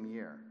the same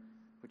year,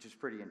 which is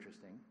pretty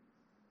interesting.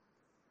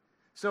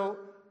 So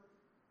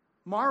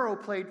Morrow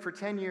played for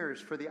 10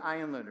 years for the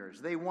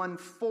Islanders. They won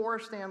 4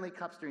 Stanley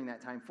Cups during that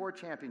time, 4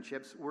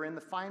 championships, were in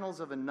the finals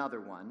of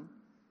another one.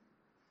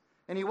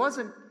 And he was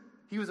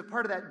a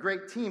part of that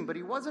great team, but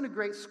he wasn't a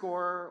great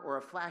scorer or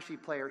a flashy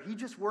player. He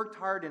just worked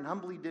hard and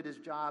humbly did his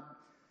job.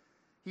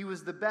 He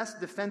was the best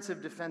defensive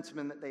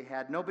defenseman that they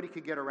had. Nobody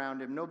could get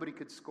around him. Nobody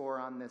could score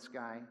on this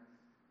guy.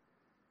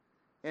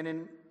 And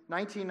in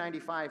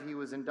 1995, he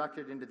was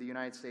inducted into the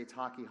United States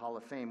Hockey Hall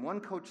of Fame. One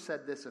coach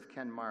said this of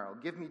Ken Morrow: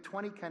 "Give me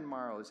 20 Ken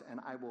Morrows and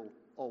I will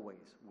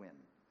always win."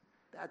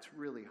 That's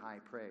really high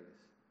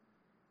praise.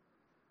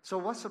 So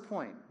what's the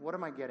point? What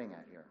am I getting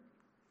at here?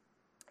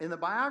 In the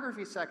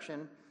biography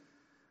section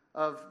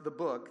of the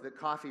book that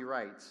Coffey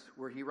writes,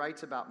 where he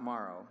writes about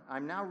Morrow,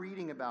 I'm now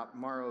reading about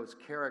Morrow's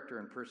character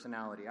and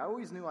personality. I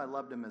always knew I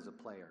loved him as a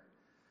player.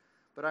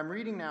 But I'm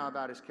reading now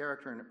about his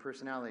character and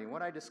personality. And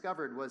what I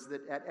discovered was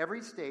that at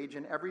every stage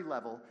and every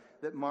level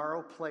that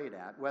Morrow played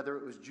at, whether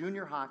it was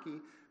junior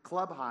hockey,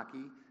 club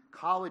hockey,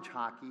 college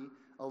hockey,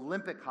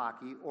 Olympic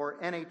hockey, or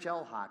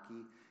NHL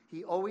hockey,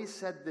 he always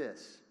said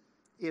this: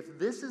 "If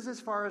this is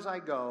as far as I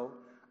go,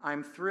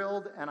 I'm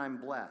thrilled and I'm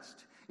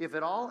blessed. If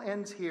it all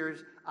ends here,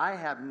 I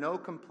have no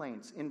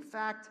complaints. In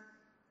fact,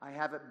 I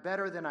have it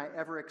better than I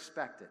ever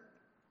expected."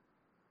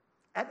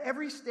 At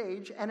every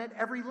stage and at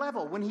every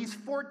level. When he's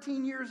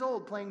 14 years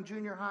old playing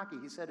junior hockey,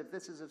 he said, "If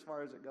this is as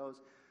far as it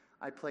goes,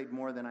 I played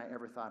more than I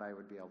ever thought I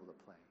would be able to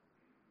play."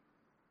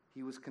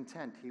 He was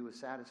content. He was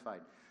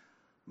satisfied.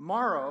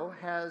 Morrow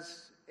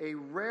has a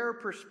rare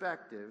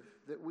perspective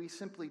that we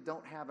simply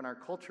don't have in our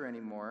culture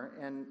anymore,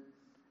 and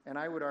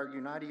I would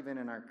argue not even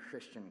in our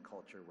Christian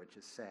culture, which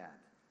is sad.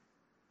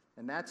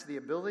 And that's the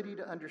ability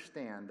to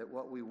understand that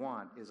what we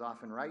want is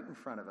often right in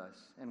front of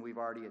us, and we've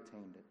already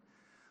attained it.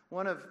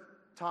 One of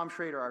Tom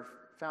Schrader, our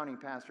founding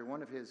pastor,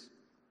 one of his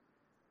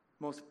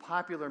most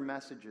popular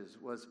messages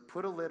was,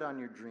 "Put a lid on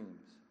your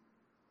dreams."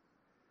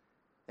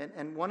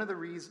 And one of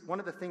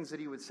the things that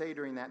he would say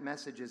during that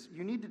message is,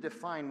 you need to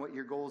define what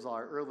your goals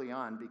are early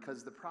on,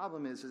 because the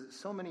problem is that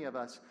so many of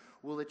us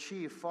will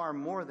achieve far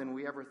more than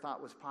we ever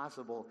thought was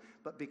possible,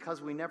 but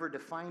because we never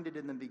defined it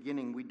in the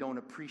beginning, we don't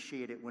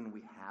appreciate it when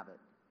we have it.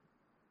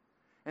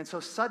 And so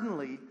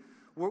suddenly,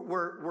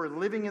 we're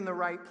living in the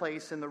right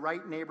place, in the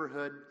right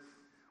neighborhood,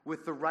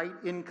 with the right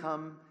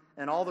income,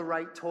 and all the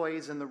right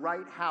toys and the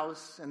right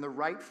house and the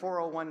right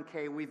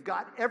 401k. We've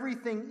got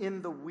everything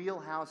in the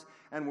wheelhouse,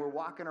 and we're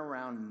walking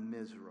around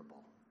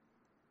miserable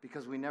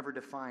because we never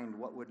defined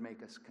what would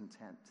make us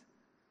content.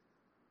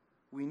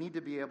 We need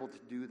to be able to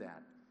do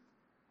that.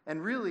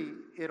 And really,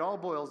 it all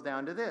boils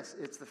down to this.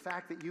 It's the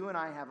fact that you and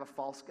I have a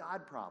false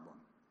God problem.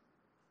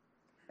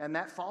 And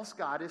that false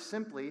God is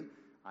simply,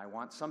 I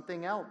want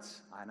something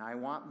else, and I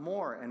want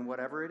more, and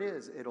whatever it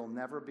is, it'll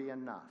never be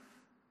enough.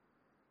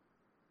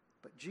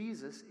 But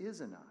Jesus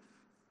is enough.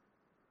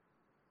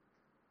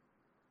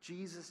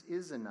 Jesus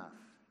is enough.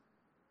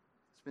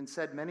 It's been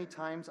said many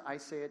times, I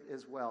say it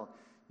as well.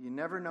 You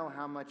never know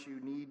how much you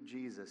need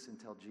Jesus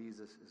until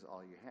Jesus is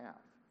all you have,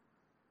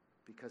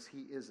 because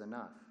he is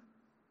enough.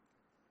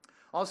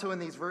 Also in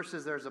these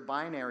verses, there's a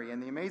binary,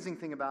 and the amazing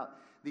thing about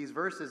these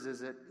verses is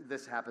that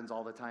this happens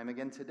all the time.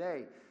 Again,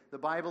 today, the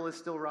Bible is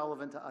still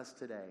relevant to us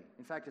today.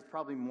 In fact, it's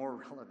probably more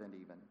relevant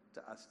even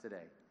to us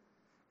today.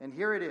 And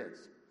here it is.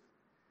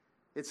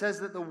 It says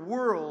that the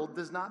world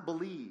does not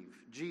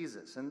believe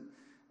Jesus. And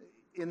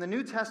in the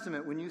New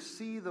Testament, when you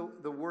see the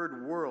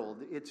word world,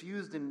 it's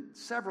used in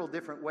several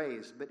different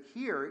ways. But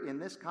here, in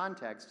this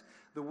context,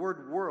 the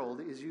word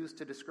world is used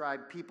to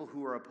describe people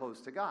who are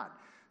opposed to God.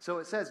 So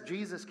it says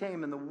Jesus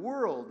came and the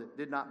world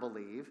did not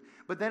believe.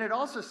 But then it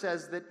also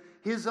says that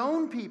his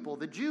own people,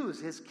 the Jews,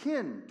 his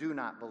kin, do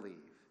not believe.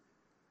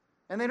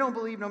 And they don't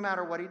believe no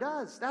matter what he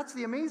does. That's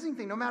the amazing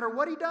thing. No matter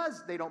what he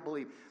does, they don't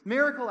believe.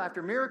 Miracle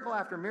after miracle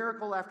after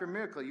miracle after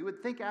miracle. You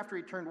would think after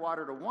he turned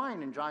water to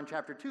wine in John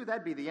chapter 2,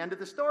 that'd be the end of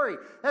the story.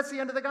 That's the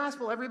end of the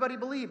gospel. Everybody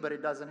believed, but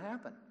it doesn't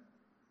happen.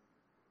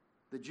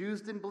 The Jews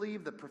didn't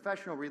believe. The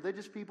professional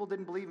religious people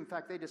didn't believe. In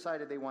fact, they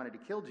decided they wanted to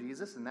kill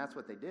Jesus, and that's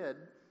what they did.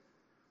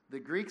 The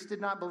Greeks did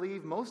not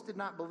believe. Most did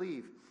not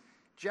believe.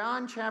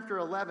 John chapter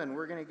 11,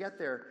 we're going to get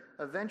there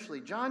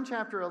eventually. John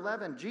chapter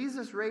 11,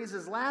 Jesus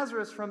raises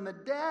Lazarus from the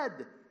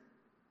dead.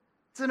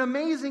 It's an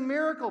amazing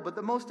miracle, but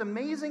the most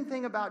amazing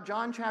thing about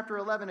John chapter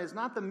 11 is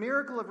not the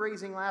miracle of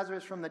raising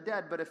Lazarus from the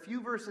dead, but a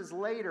few verses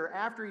later,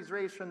 after he's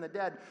raised from the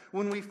dead,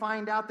 when we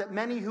find out that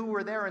many who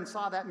were there and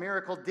saw that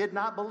miracle did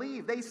not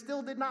believe. They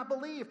still did not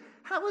believe.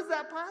 How is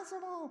that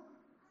possible?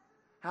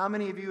 How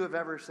many of you have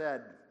ever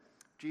said,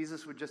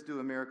 Jesus would just do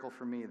a miracle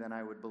for me, then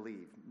I would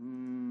believe?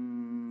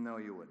 No,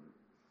 you wouldn't.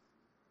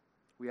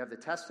 We have the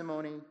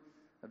testimony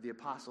of the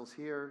apostles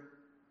here.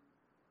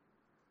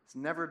 It's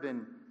never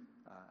been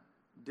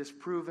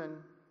disproven.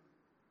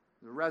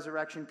 The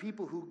resurrection,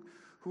 people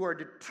who are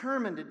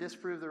determined to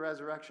disprove the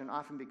resurrection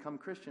often become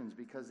Christians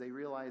because they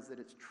realize that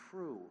it's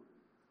true.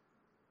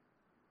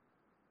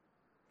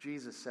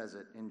 Jesus says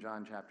it in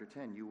John chapter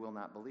 10, you will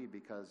not believe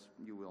because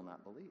you will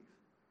not believe.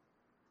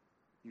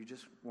 You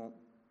just won't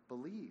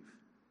believe.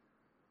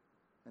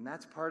 And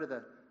that's part of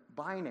the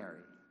binary.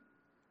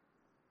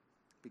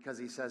 Because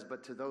he says,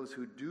 but to those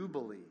who do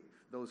believe,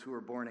 those who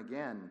are born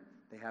again,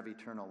 they have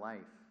eternal life.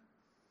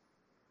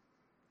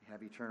 They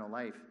have eternal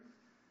life.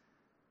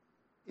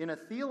 In a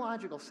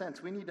theological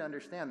sense, we need to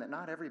understand that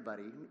not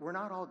everybody, we're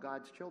not all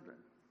God's children.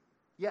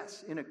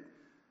 Yes, in a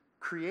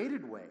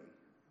created way,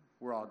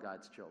 we're all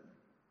God's children.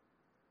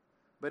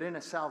 But in a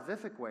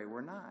salvific way,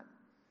 we're not.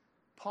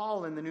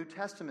 Paul in the New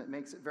Testament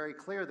makes it very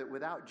clear that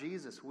without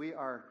Jesus, we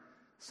are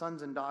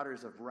sons and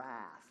daughters of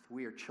wrath.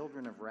 We are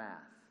children of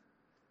wrath.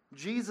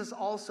 Jesus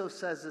also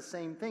says the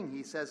same thing.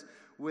 He says,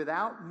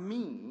 without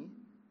me,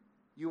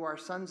 you are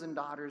sons and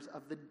daughters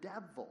of the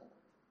devil.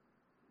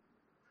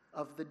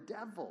 Of the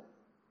devil.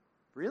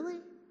 Really?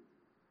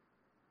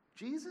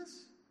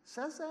 Jesus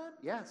says that?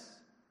 Yes.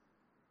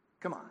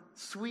 Come on.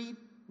 Sweet,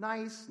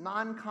 nice,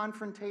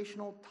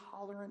 non-confrontational,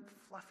 tolerant,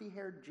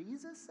 fluffy-haired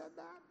Jesus said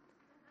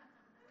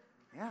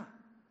that? Yeah.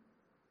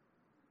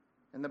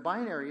 And the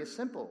binary is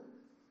simple.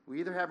 We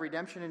either have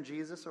redemption in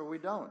Jesus or we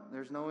don't.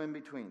 There's no in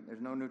between.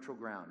 There's no neutral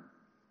ground.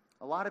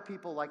 A lot of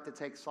people like to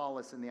take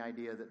solace in the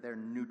idea that they're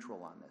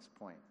neutral on this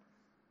point.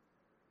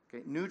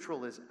 Okay,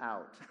 neutral is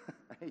out.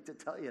 I hate to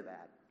tell you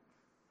that.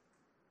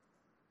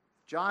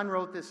 John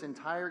wrote this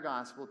entire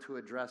gospel to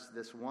address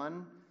this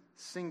one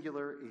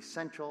singular,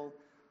 essential,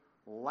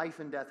 life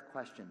and death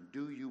question.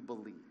 Do you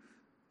believe?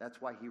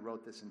 That's why he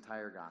wrote this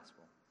entire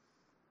gospel.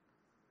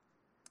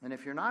 And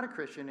if you're not a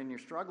Christian and you're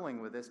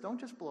struggling with this, don't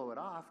just blow it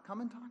off.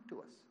 Come and talk to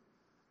us.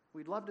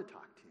 We'd love to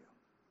talk to you.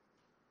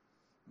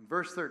 In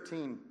verse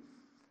 13,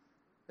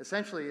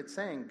 essentially it's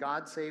saying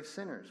God saves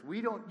sinners.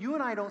 You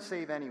and I don't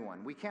save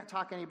anyone. We can't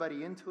talk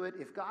anybody into it.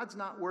 If God's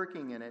not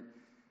working in it,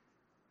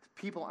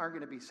 people aren't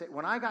going to be saved.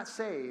 When I got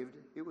saved,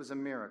 it was a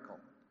miracle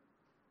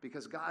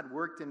because God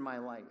worked in my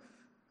life.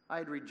 I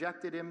had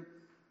rejected him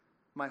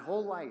my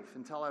whole life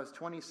until I was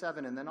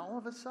 27, and then all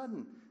of a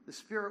sudden, the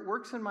Spirit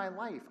works in my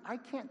life. I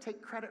can't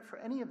take credit for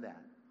any of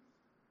that.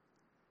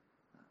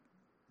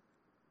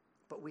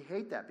 But we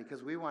hate that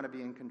because we want to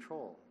be in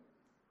control.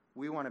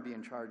 We want to be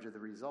in charge of the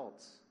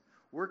results.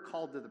 We're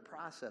called to the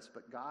process,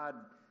 but God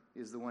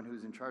is the one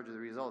who's in charge of the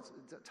results.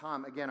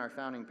 Tom, again, our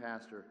founding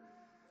pastor,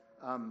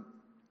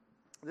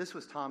 this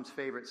was Tom's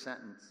favorite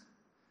sentence,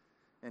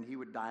 and he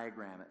would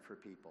diagram it for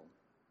people.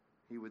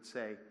 He would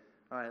say,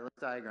 All right, let's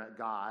diagram.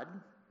 God,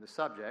 the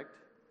subject,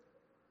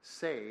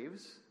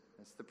 saves,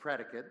 that's the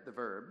predicate, the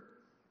verb.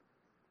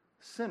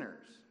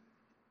 Sinners,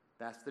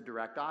 that's the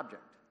direct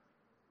object.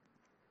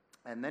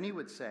 And then he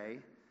would say,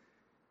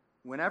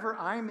 whenever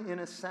I'm in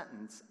a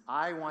sentence,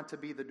 I want to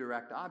be the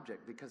direct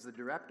object, because the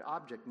direct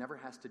object never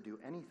has to do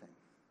anything.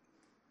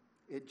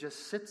 It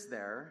just sits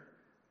there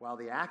while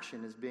the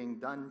action is being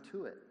done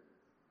to it.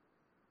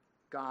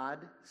 God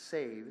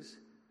saves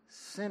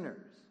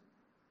sinners.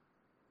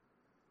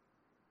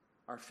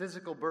 Our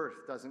physical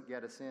birth doesn't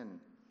get us in.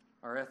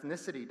 Our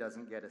ethnicity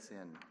doesn't get us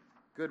in.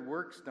 Good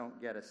works don't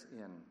get us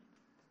in.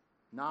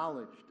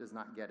 Knowledge does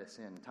not get us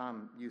in.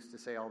 Tom used to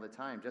say all the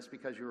time, just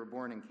because you were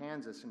born in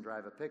Kansas and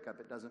drive a pickup,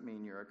 it doesn't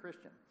mean you're a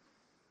Christian.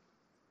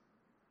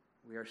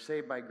 We are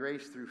saved by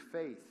grace through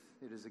faith.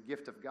 It is a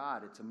gift of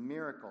God. It's a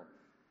miracle.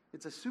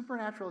 It's a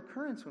supernatural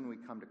occurrence when we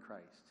come to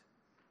Christ.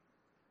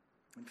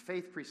 And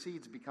faith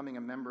precedes becoming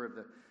a member of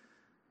the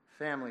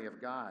family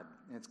of God.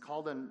 And it's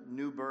called a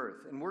new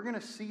birth. And we're going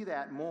to see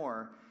that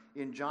more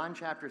in John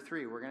chapter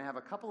 3. We're going to have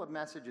a couple of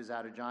messages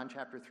out of John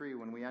chapter 3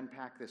 when we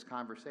unpack this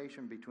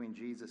conversation between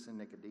Jesus and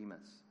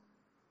Nicodemus.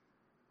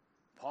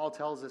 Paul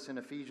tells us in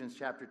Ephesians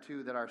chapter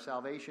 2 that our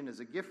salvation is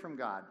a gift from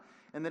God,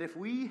 and that if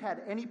we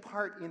had any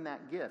part in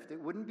that gift, it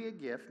wouldn't be a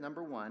gift,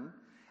 number one,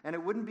 and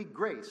it wouldn't be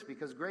grace,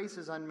 because grace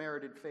is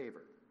unmerited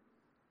favor.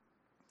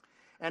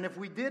 And if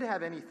we did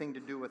have anything to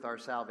do with our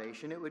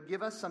salvation, it would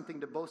give us something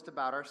to boast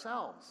about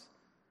ourselves,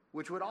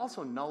 which would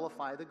also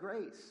nullify the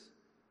grace.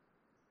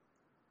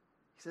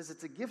 He says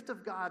it's a gift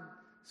of God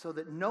so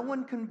that no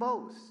one can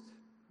boast.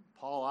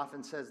 Paul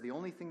often says, the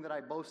only thing that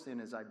I boast in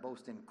is I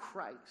boast in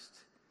Christ,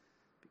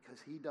 because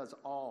he does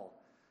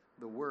all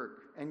the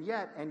work. And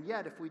yet,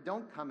 if we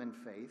don't come in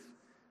faith,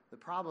 the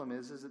problem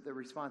is that the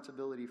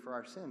responsibility for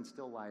our sin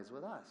still lies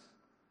with us.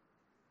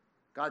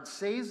 God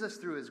saves us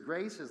through his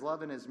grace, his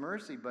love, and his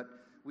mercy, but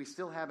we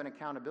still have an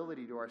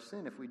accountability to our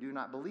sin if we do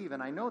not believe.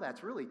 And I know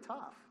that's really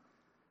tough.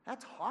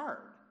 That's hard.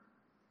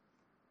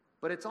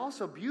 But it's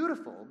also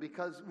beautiful,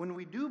 because when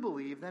we do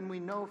believe, then we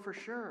know for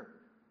sure.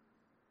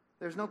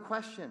 There's no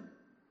question.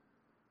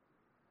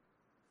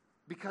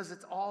 Because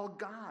it's all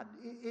God.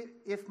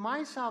 If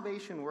my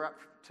salvation were up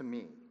to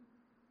me,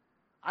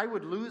 I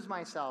would lose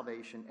my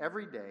salvation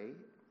every day,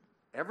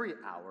 every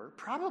hour,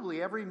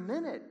 probably every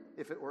minute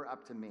if it were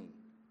up to me.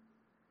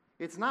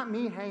 It's not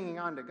me hanging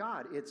on to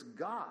God. It's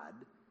God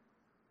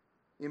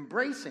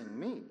embracing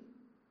me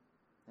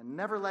and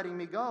never letting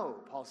me go.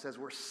 Paul says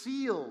we're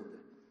sealed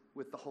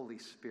with the Holy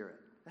Spirit.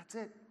 That's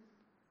it.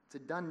 It's a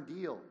done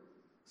deal.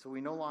 So we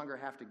no longer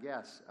have to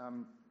guess.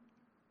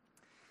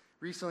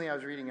 Recently I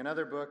was reading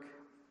another book.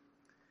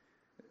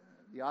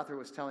 The author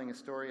was telling a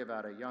story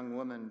about a young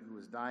woman who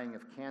was dying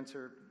of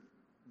cancer.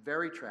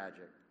 Very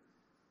tragic.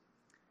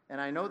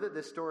 And I know that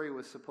this story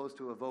was supposed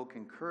to evoke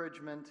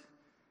encouragement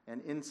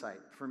and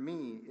insight. For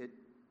me,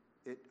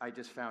 I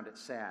just found it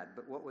sad.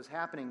 But what was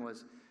happening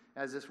was,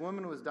 as this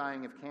woman was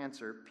dying of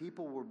cancer,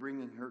 people were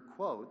bringing her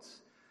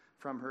quotes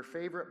from her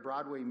favorite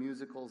Broadway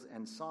musicals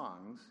and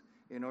songs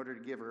in order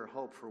to give her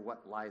hope for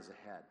what lies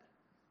ahead.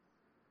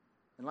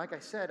 And like I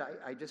said,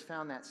 I just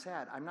found that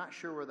sad. I'm not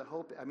sure where the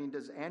hope...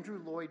 does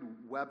Andrew Lloyd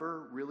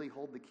Webber really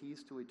hold the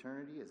keys to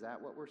eternity? Is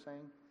that what we're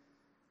saying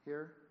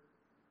here?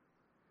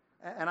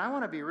 And I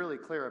want to be really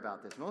clear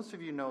about this. Most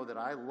of you know that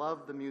I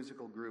love the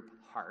musical group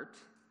Heart,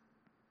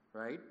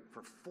 right?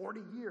 For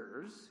 40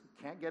 years,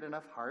 can't get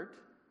enough Heart.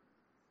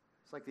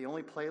 It's like the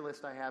only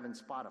playlist I have in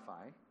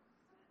Spotify.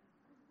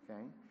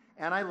 Okay?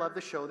 And I love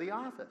the show The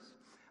Office.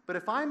 But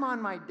if I'm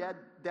on my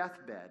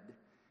deathbed,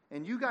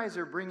 and you guys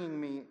are bringing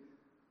me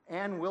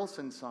Ann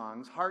Wilson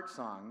songs, Heart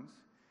songs,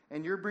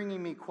 and you're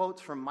bringing me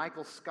quotes from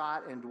Michael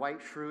Scott and Dwight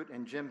Schrute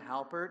and Jim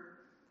Halpert,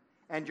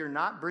 and you're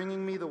not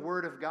bringing me the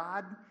Word of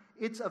God,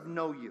 it's of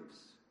no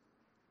use.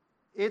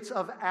 It's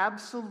of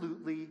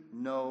absolutely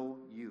no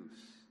use.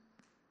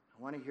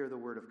 I want to hear the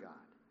Word of God.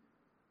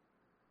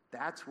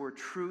 That's where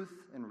truth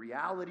and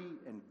reality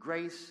and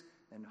grace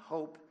and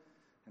hope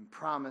and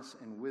promise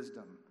and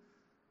wisdom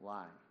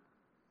lie.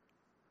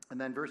 And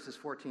then verses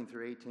 14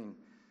 through 18,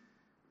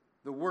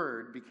 the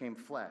Word became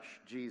flesh,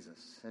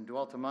 Jesus, and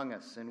dwelt among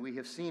us, and we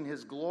have seen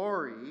his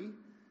glory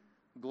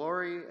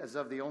as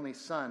of the only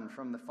Son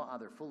from the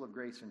Father, full of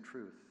grace and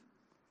truth.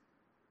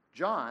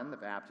 John, the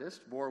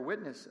Baptist, bore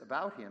witness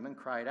about him and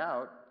cried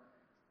out,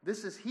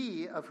 "This is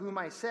he of whom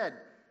I said,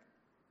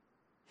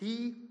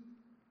 he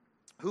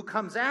who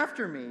comes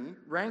after me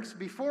ranks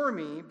before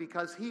me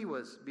because he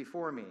was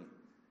before me."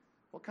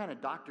 What kind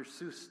of Dr.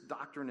 Seuss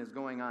doctrine is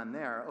going on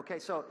there? Okay,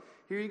 so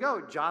here you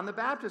go. John the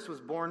Baptist was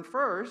born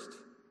first.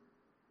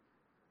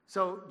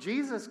 So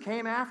Jesus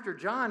came after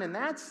John in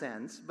that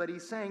sense, but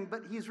he's saying,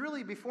 but he's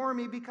really before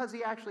me because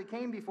he actually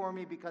came before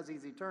me because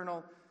he's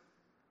eternal.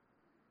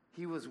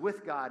 He was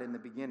with God in the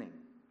beginning.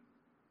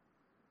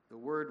 The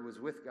Word was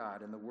with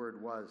God, and the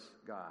Word was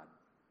God.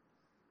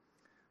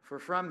 For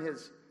from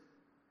his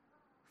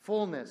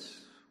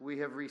fullness we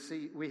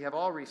have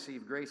all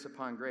received grace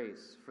upon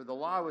grace. For the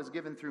law was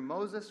given through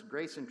Moses,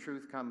 grace and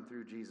truth come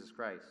through Jesus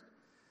Christ.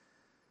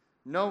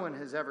 No one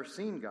has ever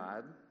seen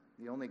God,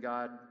 the only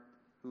God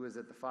who is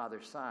at the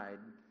Father's side.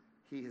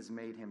 He has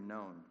made him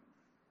known.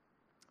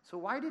 So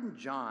why didn't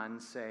John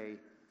say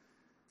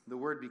the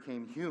Word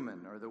became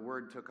human or the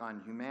Word took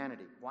on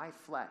humanity? Why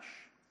flesh?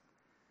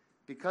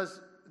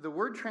 Because the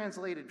word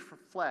translated for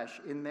flesh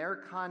in their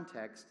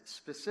context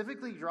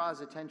specifically draws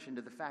attention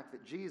to the fact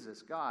that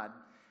Jesus, God,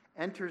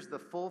 enters the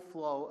full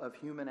flow of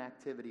human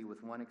activity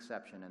with one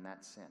exception, and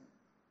that's sin.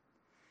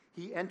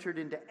 He entered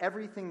into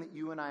everything that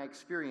you and I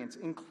experience,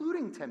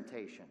 including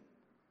temptation,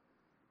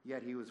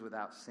 yet he was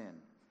without sin.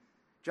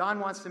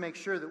 John wants to make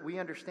sure that we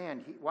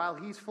understand, while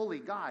he's fully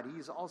God,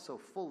 he's also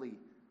fully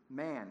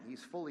man.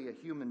 He's fully a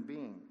human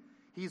being.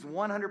 He's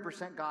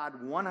 100% God,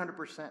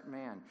 100%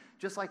 man.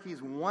 Just like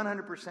he's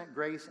 100%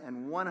 grace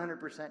and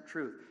 100%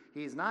 truth.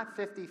 He's not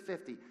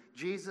 50-50.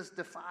 Jesus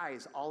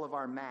defies all of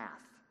our math.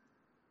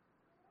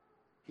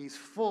 He's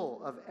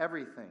full of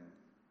everything.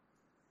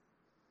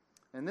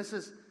 And this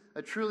is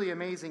a truly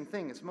amazing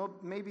thing. It's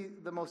maybe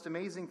the most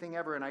amazing thing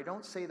ever, and I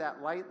don't say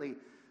that lightly.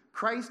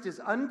 Christ is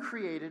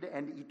uncreated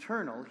and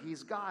eternal.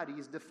 He's God.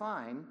 He's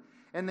divine.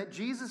 And that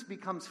Jesus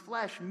becomes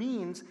flesh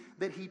means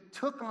that he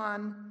took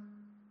on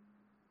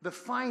the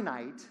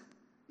finite,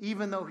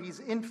 even though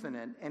he's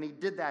infinite, and he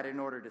did that in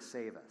order to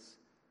save us.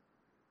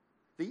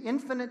 The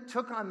infinite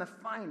took on the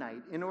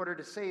finite in order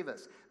to save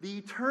us. The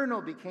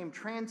eternal became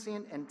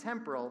transient and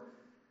temporal,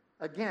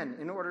 again,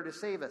 in order to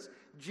save us.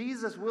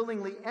 Jesus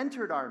willingly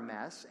entered our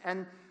mess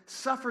and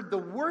suffered the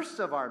worst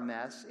of our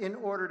mess in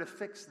order to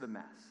fix the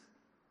mess.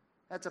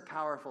 That's a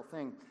powerful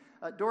thing.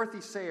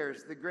 Dorothy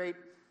Sayers, the great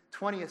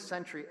 20th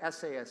century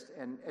essayist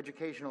and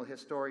educational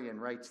historian,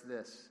 writes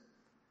this: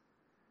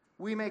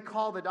 "We may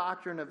call the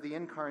doctrine of the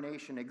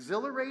incarnation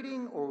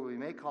exhilarating, or we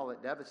may call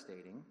it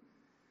devastating.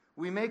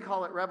 We may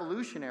call it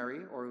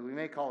revolutionary, or we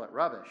may call it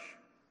rubbish.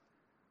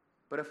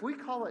 But if we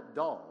call it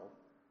dull,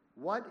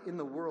 what in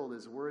the world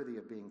is worthy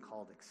of being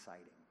called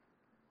exciting?"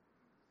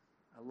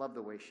 I love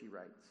the way she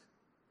writes.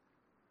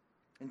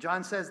 And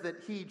John says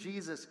that he,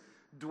 Jesus,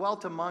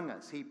 dwelt among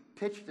us. He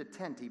pitched a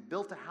tent, he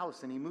built a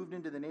house, and he moved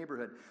into the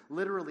neighborhood.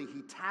 Literally,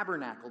 he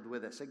tabernacled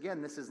with us.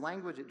 Again, this is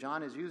language that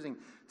John is using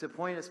to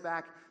point us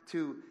back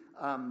to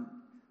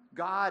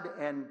God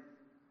and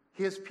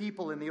his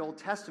people in the Old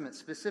Testament,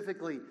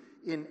 specifically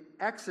in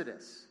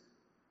Exodus,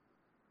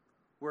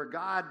 where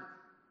God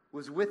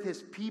was with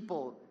his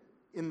people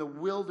in the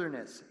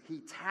wilderness.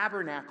 He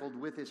tabernacled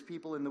with his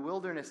people in the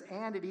wilderness,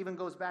 and it even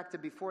goes back to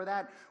before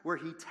that, where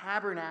he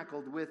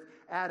tabernacled with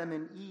Adam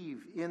and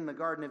Eve in the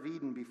Garden of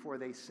Eden before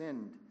they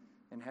sinned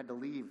and had to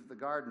leave the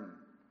garden.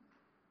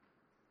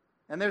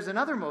 And there's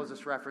another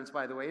Moses reference,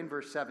 by the way, in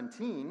verse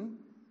 17,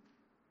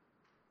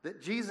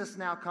 that Jesus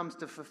now comes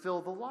to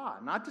fulfill the law.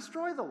 Not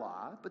destroy the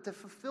law, but to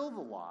fulfill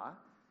the law.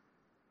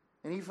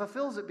 And he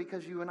fulfills it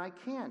because you and I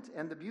can't.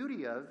 And the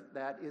beauty of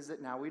that is that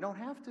now we don't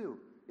have to.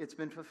 It's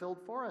been fulfilled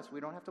for us. We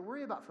don't have to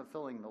worry about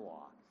fulfilling the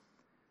law.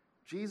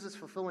 Jesus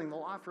fulfilling the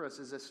law for us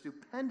is a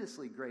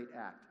stupendously great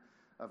act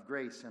of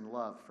grace and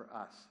love for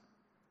us.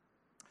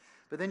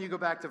 But then you go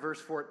back to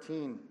verse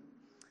 14,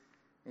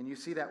 and you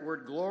see that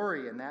word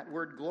glory, and that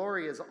word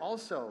glory is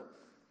also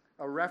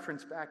a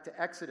reference back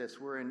to Exodus,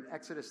 where in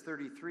Exodus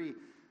 33,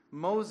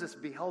 Moses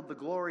beheld the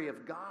glory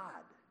of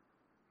God.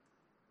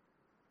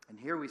 And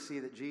here we see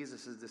that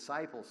Jesus'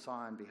 disciples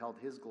saw and beheld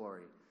his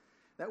glory.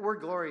 That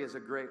word glory is a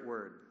great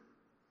word.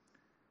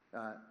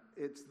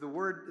 It's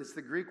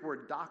the Greek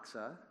word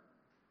doxa,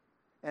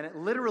 and it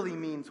literally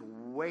means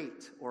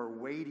weight or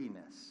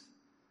weightiness.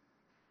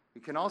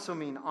 It can also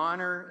mean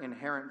honor,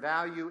 inherent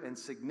value, and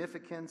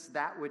significance,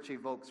 that which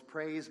evokes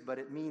praise, but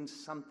it means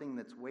something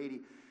that's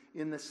weighty.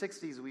 In the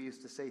 60s, we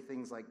used to say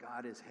things like,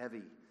 God is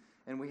heavy,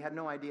 and we had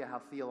no idea how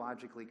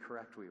theologically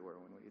correct we were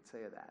when we would say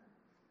that.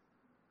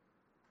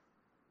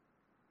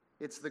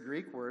 It's the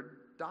Greek word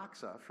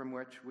doxa, from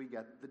which we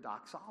get the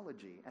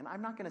doxology. And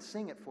I'm not going to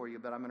sing it for you,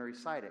 but I'm going to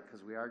recite it,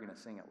 because we are going to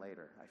sing it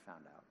later, I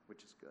found out,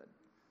 which is good.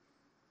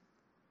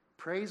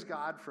 Praise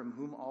God, from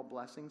whom all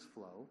blessings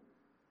flow.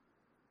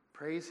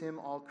 Praise him,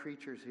 all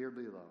creatures here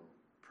below.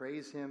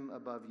 Praise him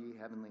above ye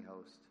heavenly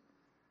host.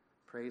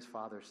 Praise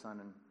Father,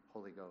 Son, and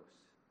Holy Ghost.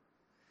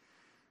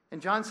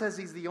 And John says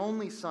he's the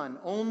only Son.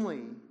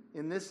 Only,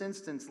 in this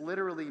instance,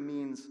 literally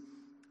means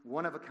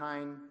one of a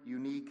kind,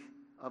 unique,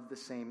 of the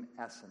same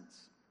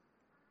essence.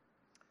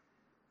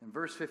 And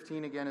verse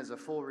 15 again is a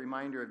full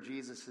reminder of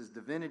Jesus'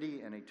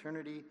 divinity and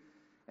eternity,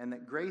 and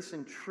that grace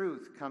and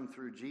truth come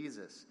through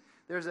Jesus.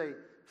 There's a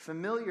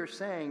familiar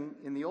saying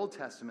in the Old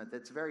Testament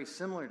that's very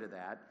similar to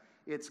that.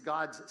 It's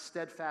God's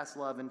steadfast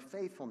love and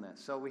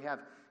faithfulness. So we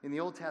have in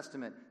the Old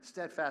Testament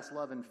steadfast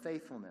love and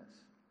faithfulness.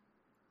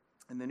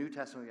 In the New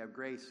Testament we have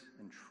grace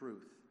and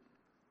truth.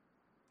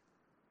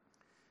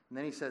 And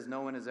then he says,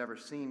 no one has ever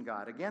seen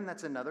God. Again,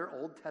 that's another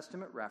Old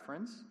Testament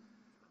reference.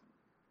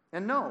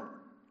 And no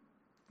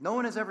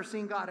one has ever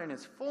seen God in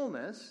his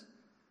fullness.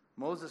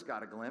 Moses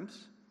got a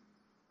glimpse.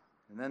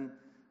 And then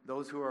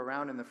those who were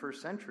around in the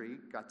first century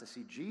got to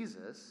see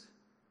Jesus.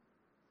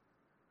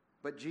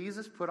 But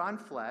Jesus put on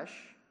flesh.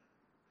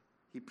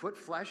 He put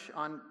flesh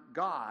on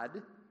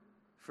God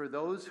for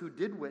those who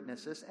did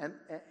witnesses,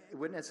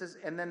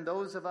 and then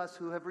those of us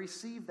who have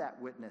received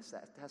that witness,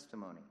 that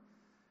testimony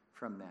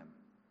from them.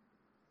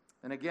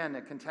 And again,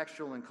 a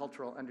contextual and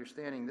cultural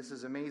understanding. This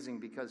is amazing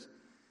because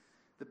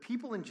the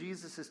people in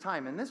Jesus'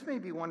 time, and this may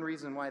be one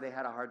reason why they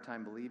had a hard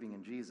time believing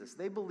in Jesus,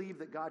 they believed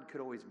that God could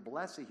always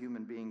bless a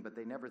human being, but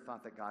they never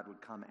thought that God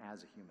would come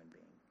as a human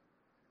being.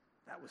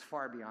 That was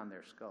far beyond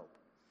their scope.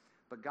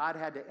 But God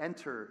had to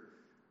enter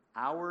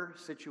our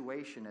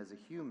situation as a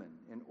human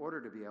in order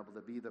to be able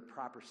to be the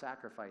proper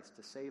sacrifice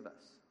to save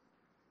us.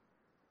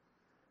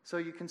 So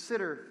you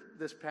consider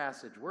this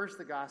passage. Where's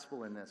the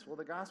gospel in this? Well,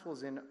 the gospel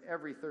is in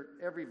every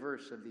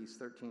verse of these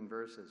 13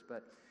 verses,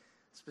 but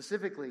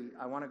specifically,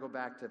 I want to go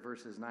back to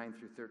verses 9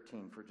 through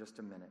 13 for just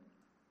a minute.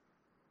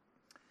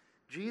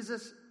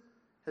 Jesus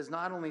has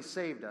not only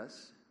saved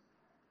us,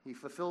 he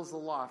fulfills the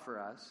law for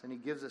us, and he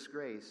gives us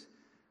grace,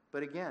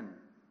 but again,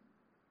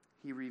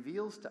 he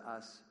reveals to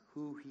us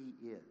who he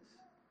is.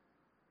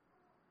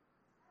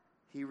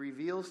 He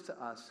reveals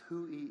to us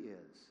who he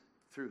is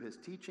through his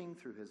teaching,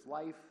 through his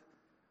life,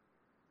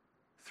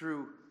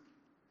 through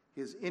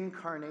his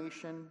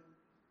incarnation,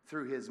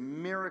 through his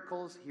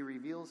miracles. He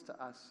reveals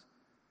to us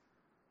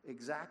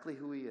exactly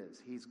who he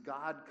is. He's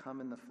God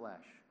come in the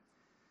flesh.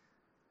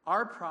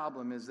 Our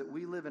problem is that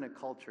we live in a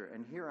culture,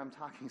 and here I'm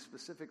talking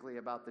specifically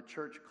about the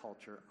church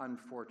culture,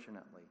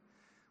 unfortunately.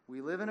 We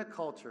live in a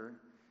culture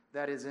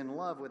that is in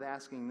love with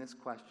asking this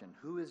question: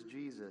 who is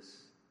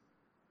Jesus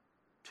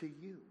to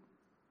you?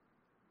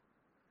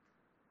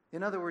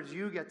 In other words,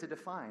 you get to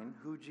define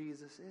who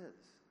Jesus is.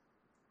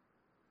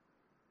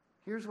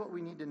 Here's what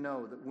we need to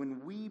know, that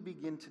when we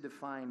begin to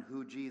define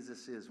who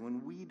Jesus is,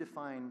 when we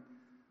define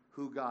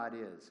who God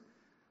is,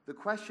 the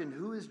question,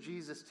 who is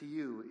Jesus to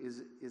you,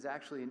 is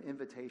actually an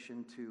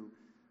invitation to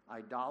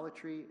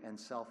idolatry and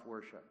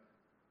self-worship,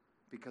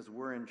 because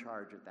we're in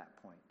charge at that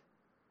point.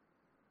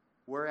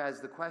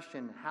 Whereas the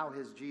question, how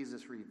has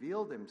Jesus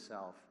revealed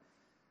himself,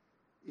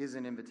 is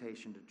an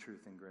invitation to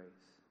truth and grace.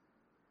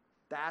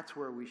 That's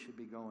where we should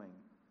be going.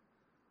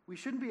 We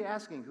shouldn't be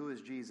asking, who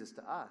is Jesus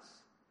to us?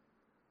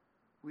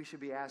 We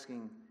should be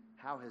asking,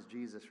 how has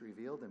Jesus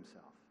revealed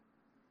himself?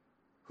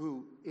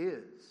 Who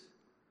is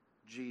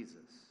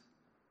Jesus,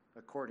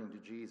 according to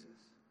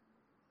Jesus?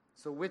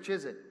 So which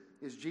is it?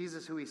 Is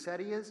Jesus who he said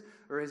he is?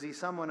 Or is he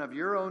someone of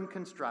your own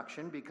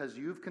construction, because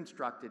you've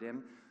constructed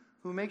him,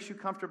 who makes you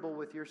comfortable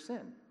with your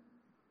sin?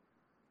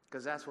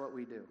 Because that's what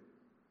we do.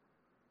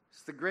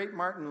 It's the great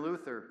Martin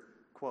Luther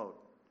quote.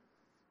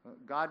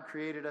 God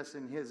created us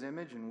in his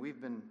image, and we've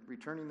been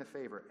returning the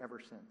favor ever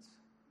since.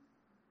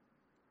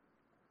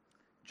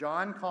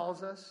 John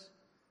calls us,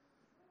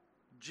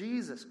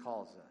 Jesus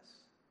calls us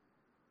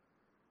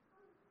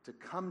to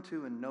come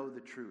to and know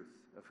the truth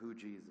of who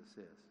Jesus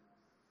is.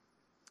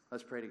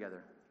 Let's pray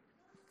together.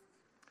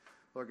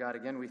 Lord God,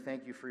 again, we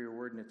thank you for your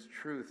word and its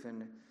truth,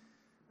 and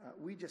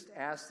we just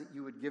ask that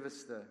you would give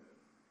us the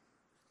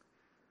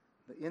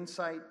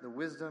insight, the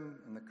wisdom,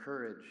 and the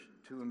courage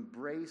to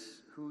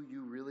embrace who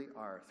you really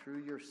are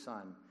through your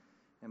Son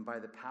and by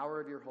the power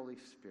of your Holy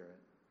Spirit.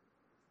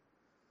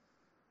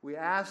 We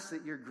ask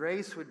that your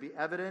grace would be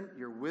evident,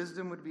 your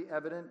wisdom would be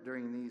evident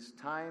during these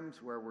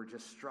times where we're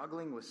just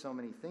struggling with so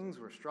many things.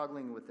 We're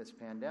struggling with this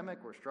pandemic.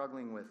 We're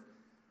struggling with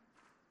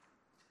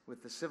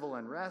the civil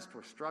unrest.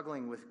 We're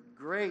struggling with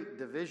great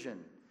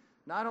division.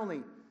 Not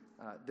only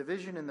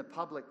division in the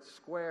public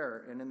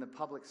square and in the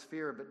public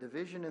sphere, but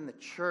division in the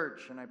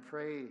church. And I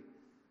pray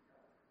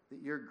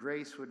that your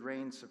grace would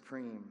reign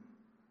supreme.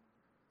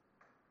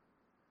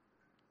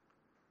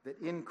 That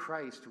in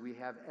Christ we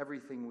have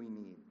everything we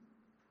need.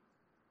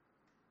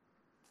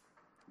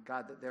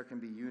 God, that there can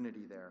be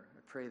unity there. I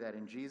pray that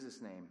in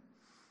Jesus' name.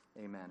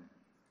 Amen.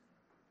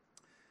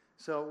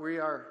 So we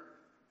are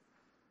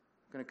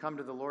going to come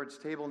to the Lord's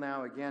table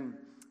now. Again,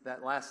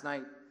 that last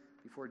night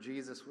before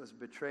Jesus was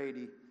betrayed,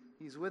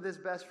 he's with his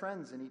best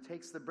friends, and he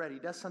takes the bread. He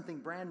does something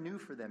brand new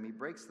for them. He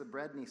breaks the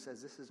bread, and he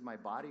says, "This is my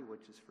body,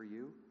 which is for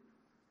you.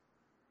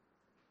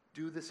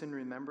 Do this in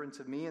remembrance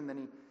of me." And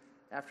then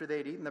after they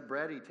had eaten the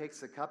bread, he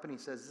takes the cup, and he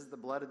says, "This is the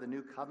blood of the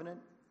new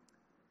covenant,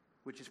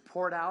 which is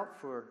poured out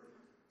for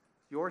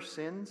your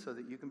sin so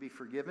that you can be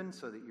forgiven,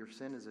 so that your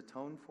sin is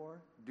atoned for.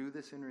 Do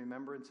this in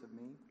remembrance of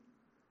me."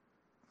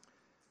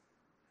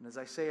 And as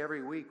I say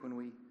every week, when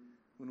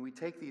we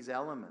take these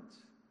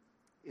elements,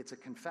 it's a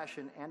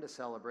confession and a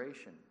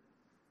celebration.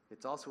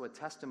 It's also a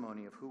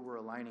testimony of who we're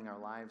aligning our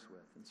lives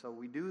with. And so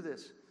we do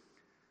this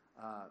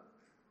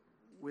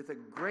with a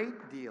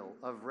great deal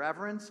of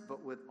reverence,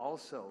 but with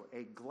also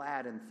a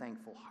glad and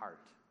thankful heart.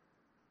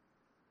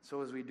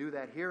 So as we do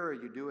that here, or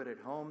you do it at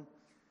home,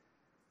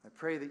 I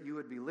pray that you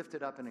would be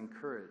lifted up and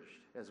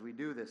encouraged as we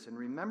do this. And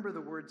remember the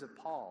words of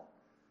Paul.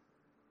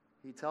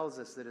 He tells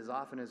us that as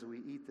often as we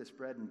eat this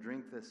bread and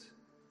drink this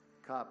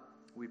cup,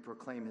 we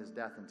proclaim his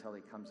death until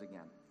he comes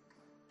again.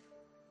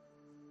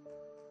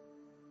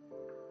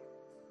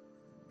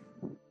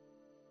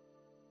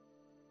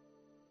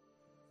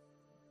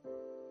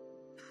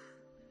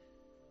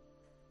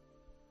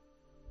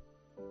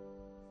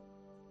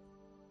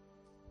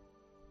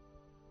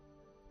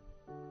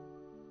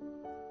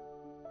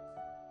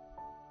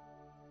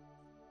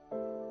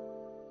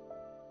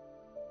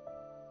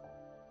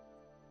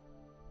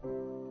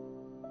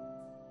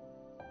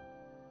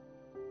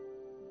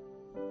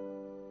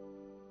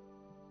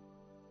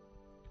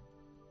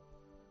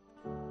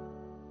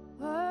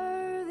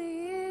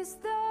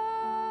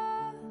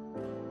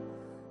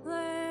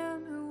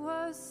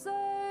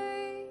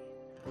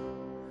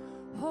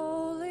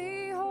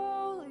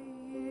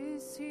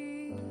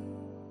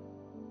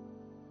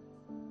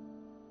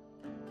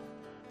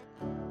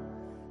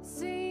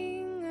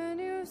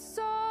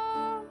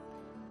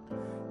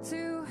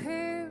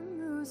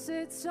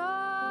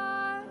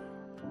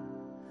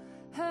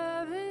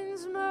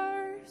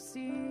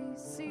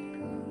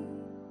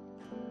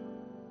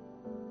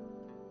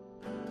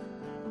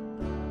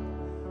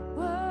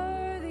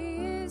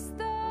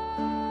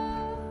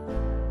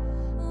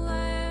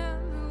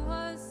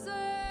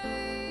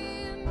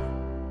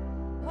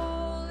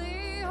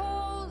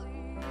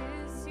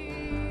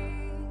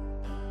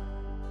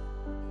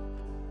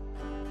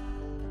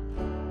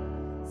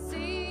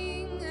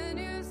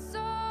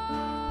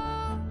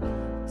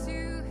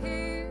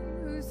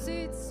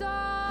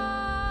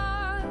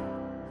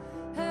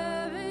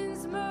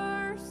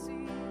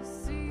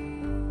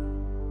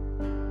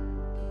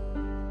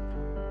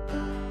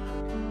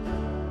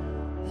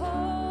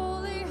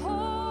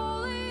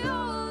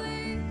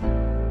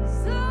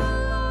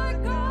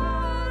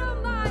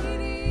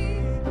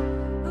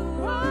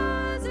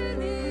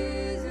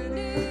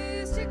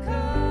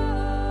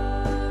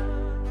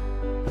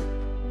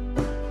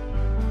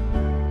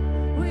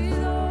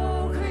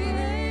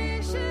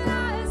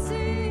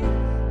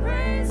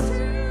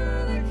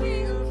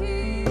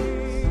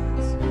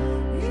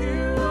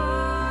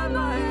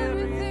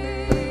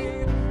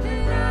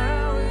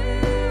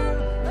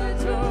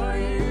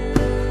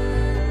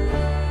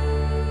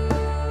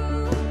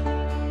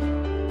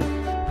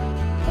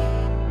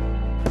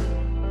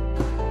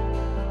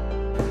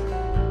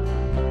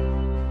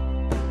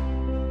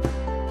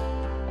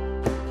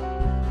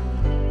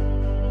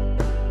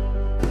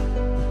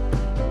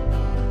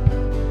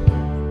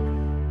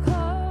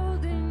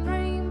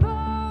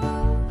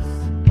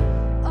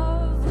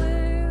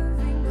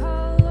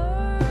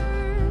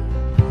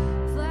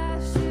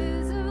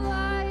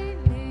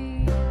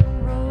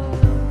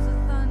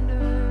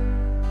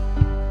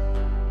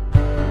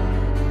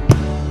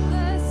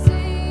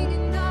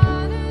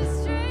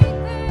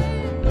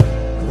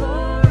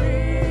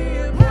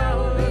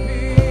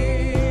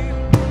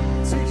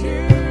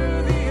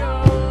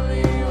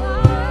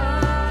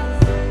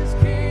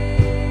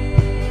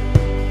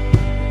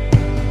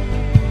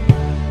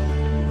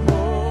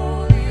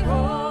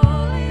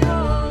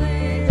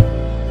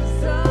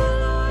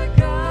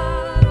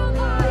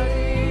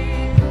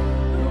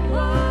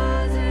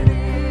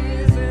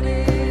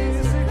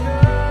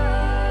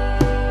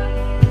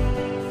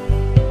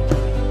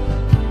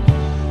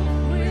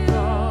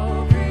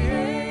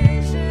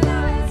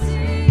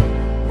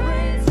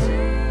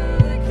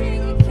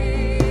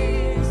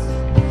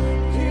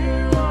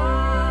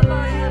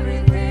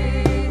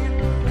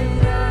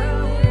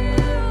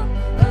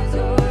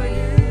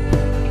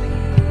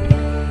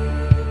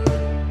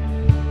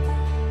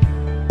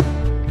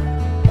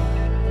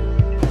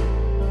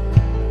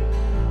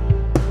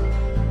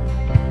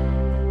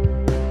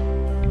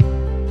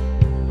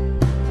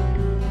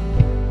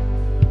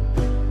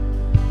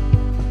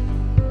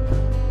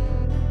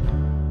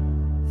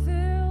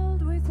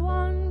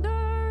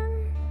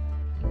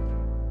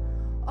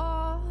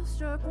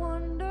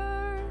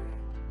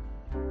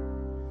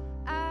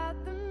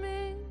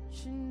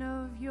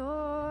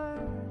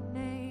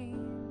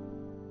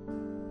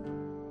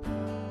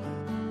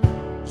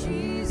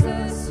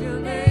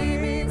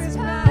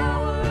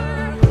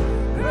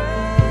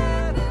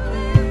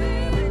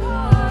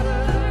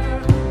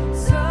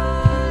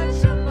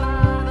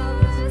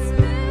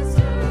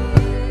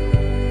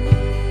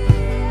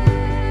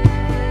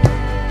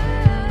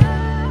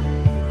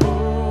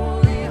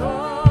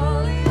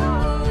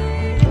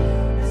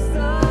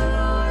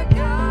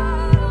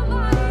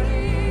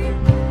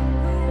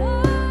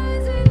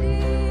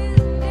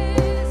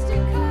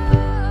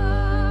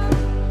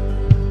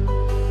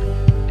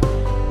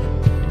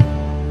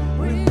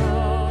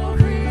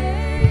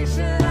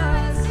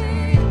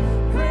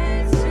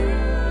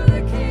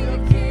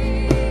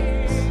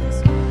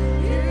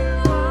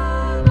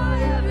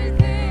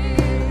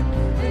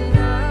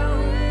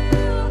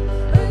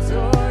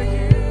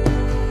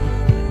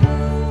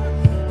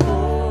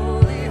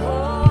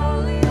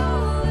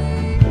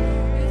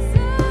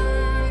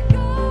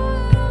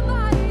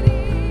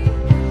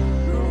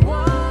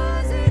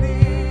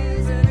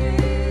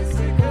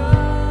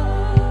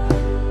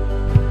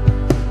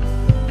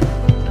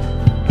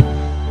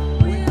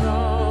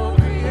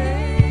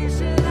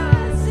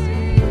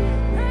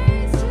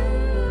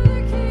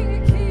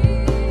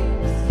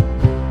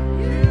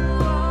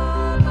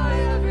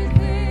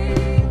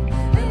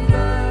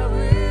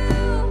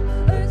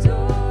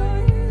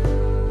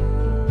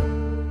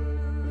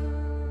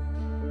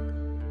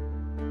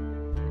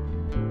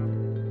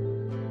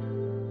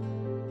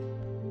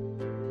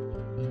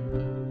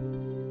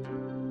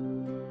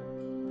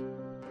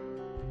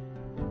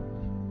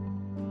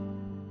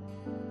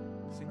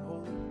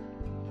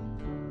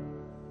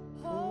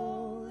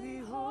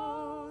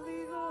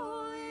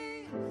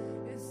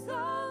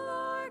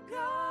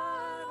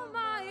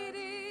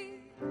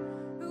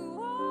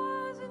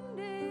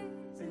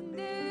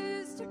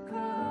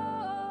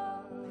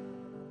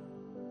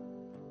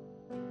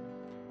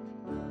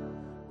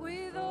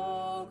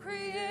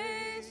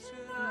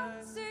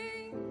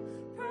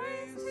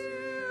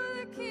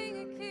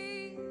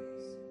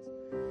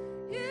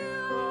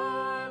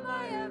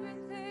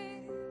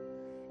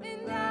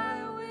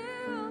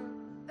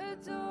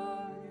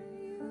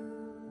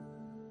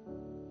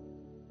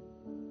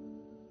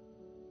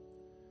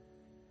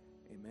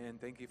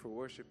 Thank you for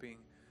worshiping.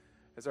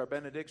 As our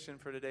benediction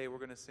for today, we're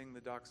going to sing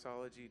the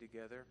doxology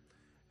together.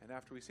 And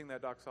after we sing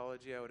that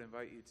doxology, I would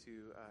invite you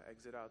to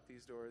exit out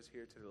these doors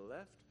here to the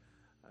left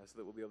so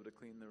that we'll be able to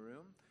clean the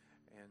room.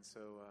 And so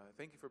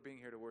thank you for being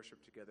here to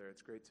worship together.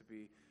 It's great to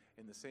be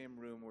in the same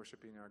room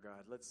worshiping our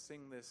God. Let's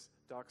sing this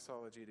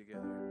doxology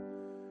together.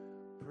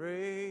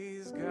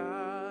 Praise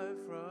God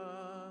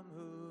from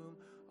whom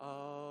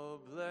all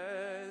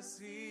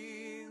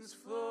blessings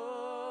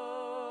flow.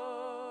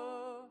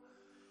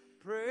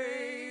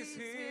 Praise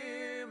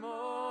Him,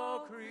 all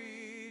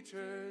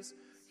creatures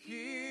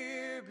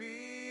here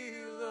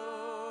below.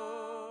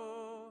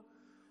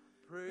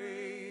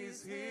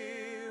 Praise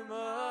Him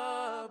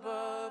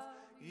above,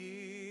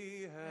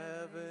 ye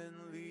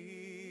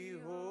heavenly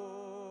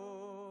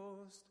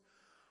host.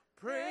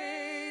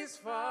 Praise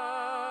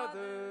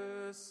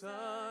Father,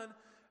 Son,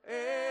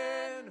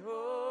 and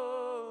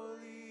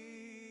Holy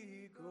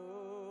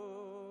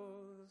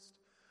Ghost.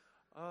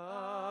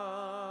 Amen.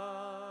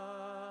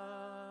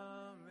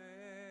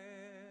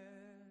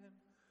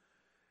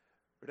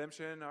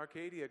 Redemption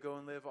Arcadia, go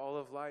and live all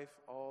of life,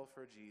 all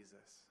for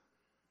Jesus.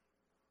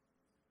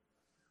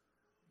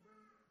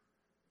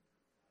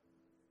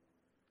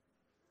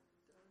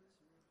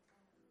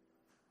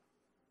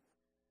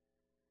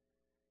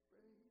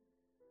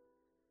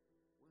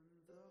 When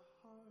the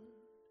heart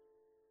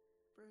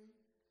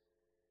breaks,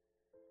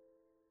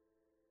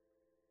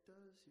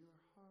 does your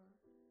heart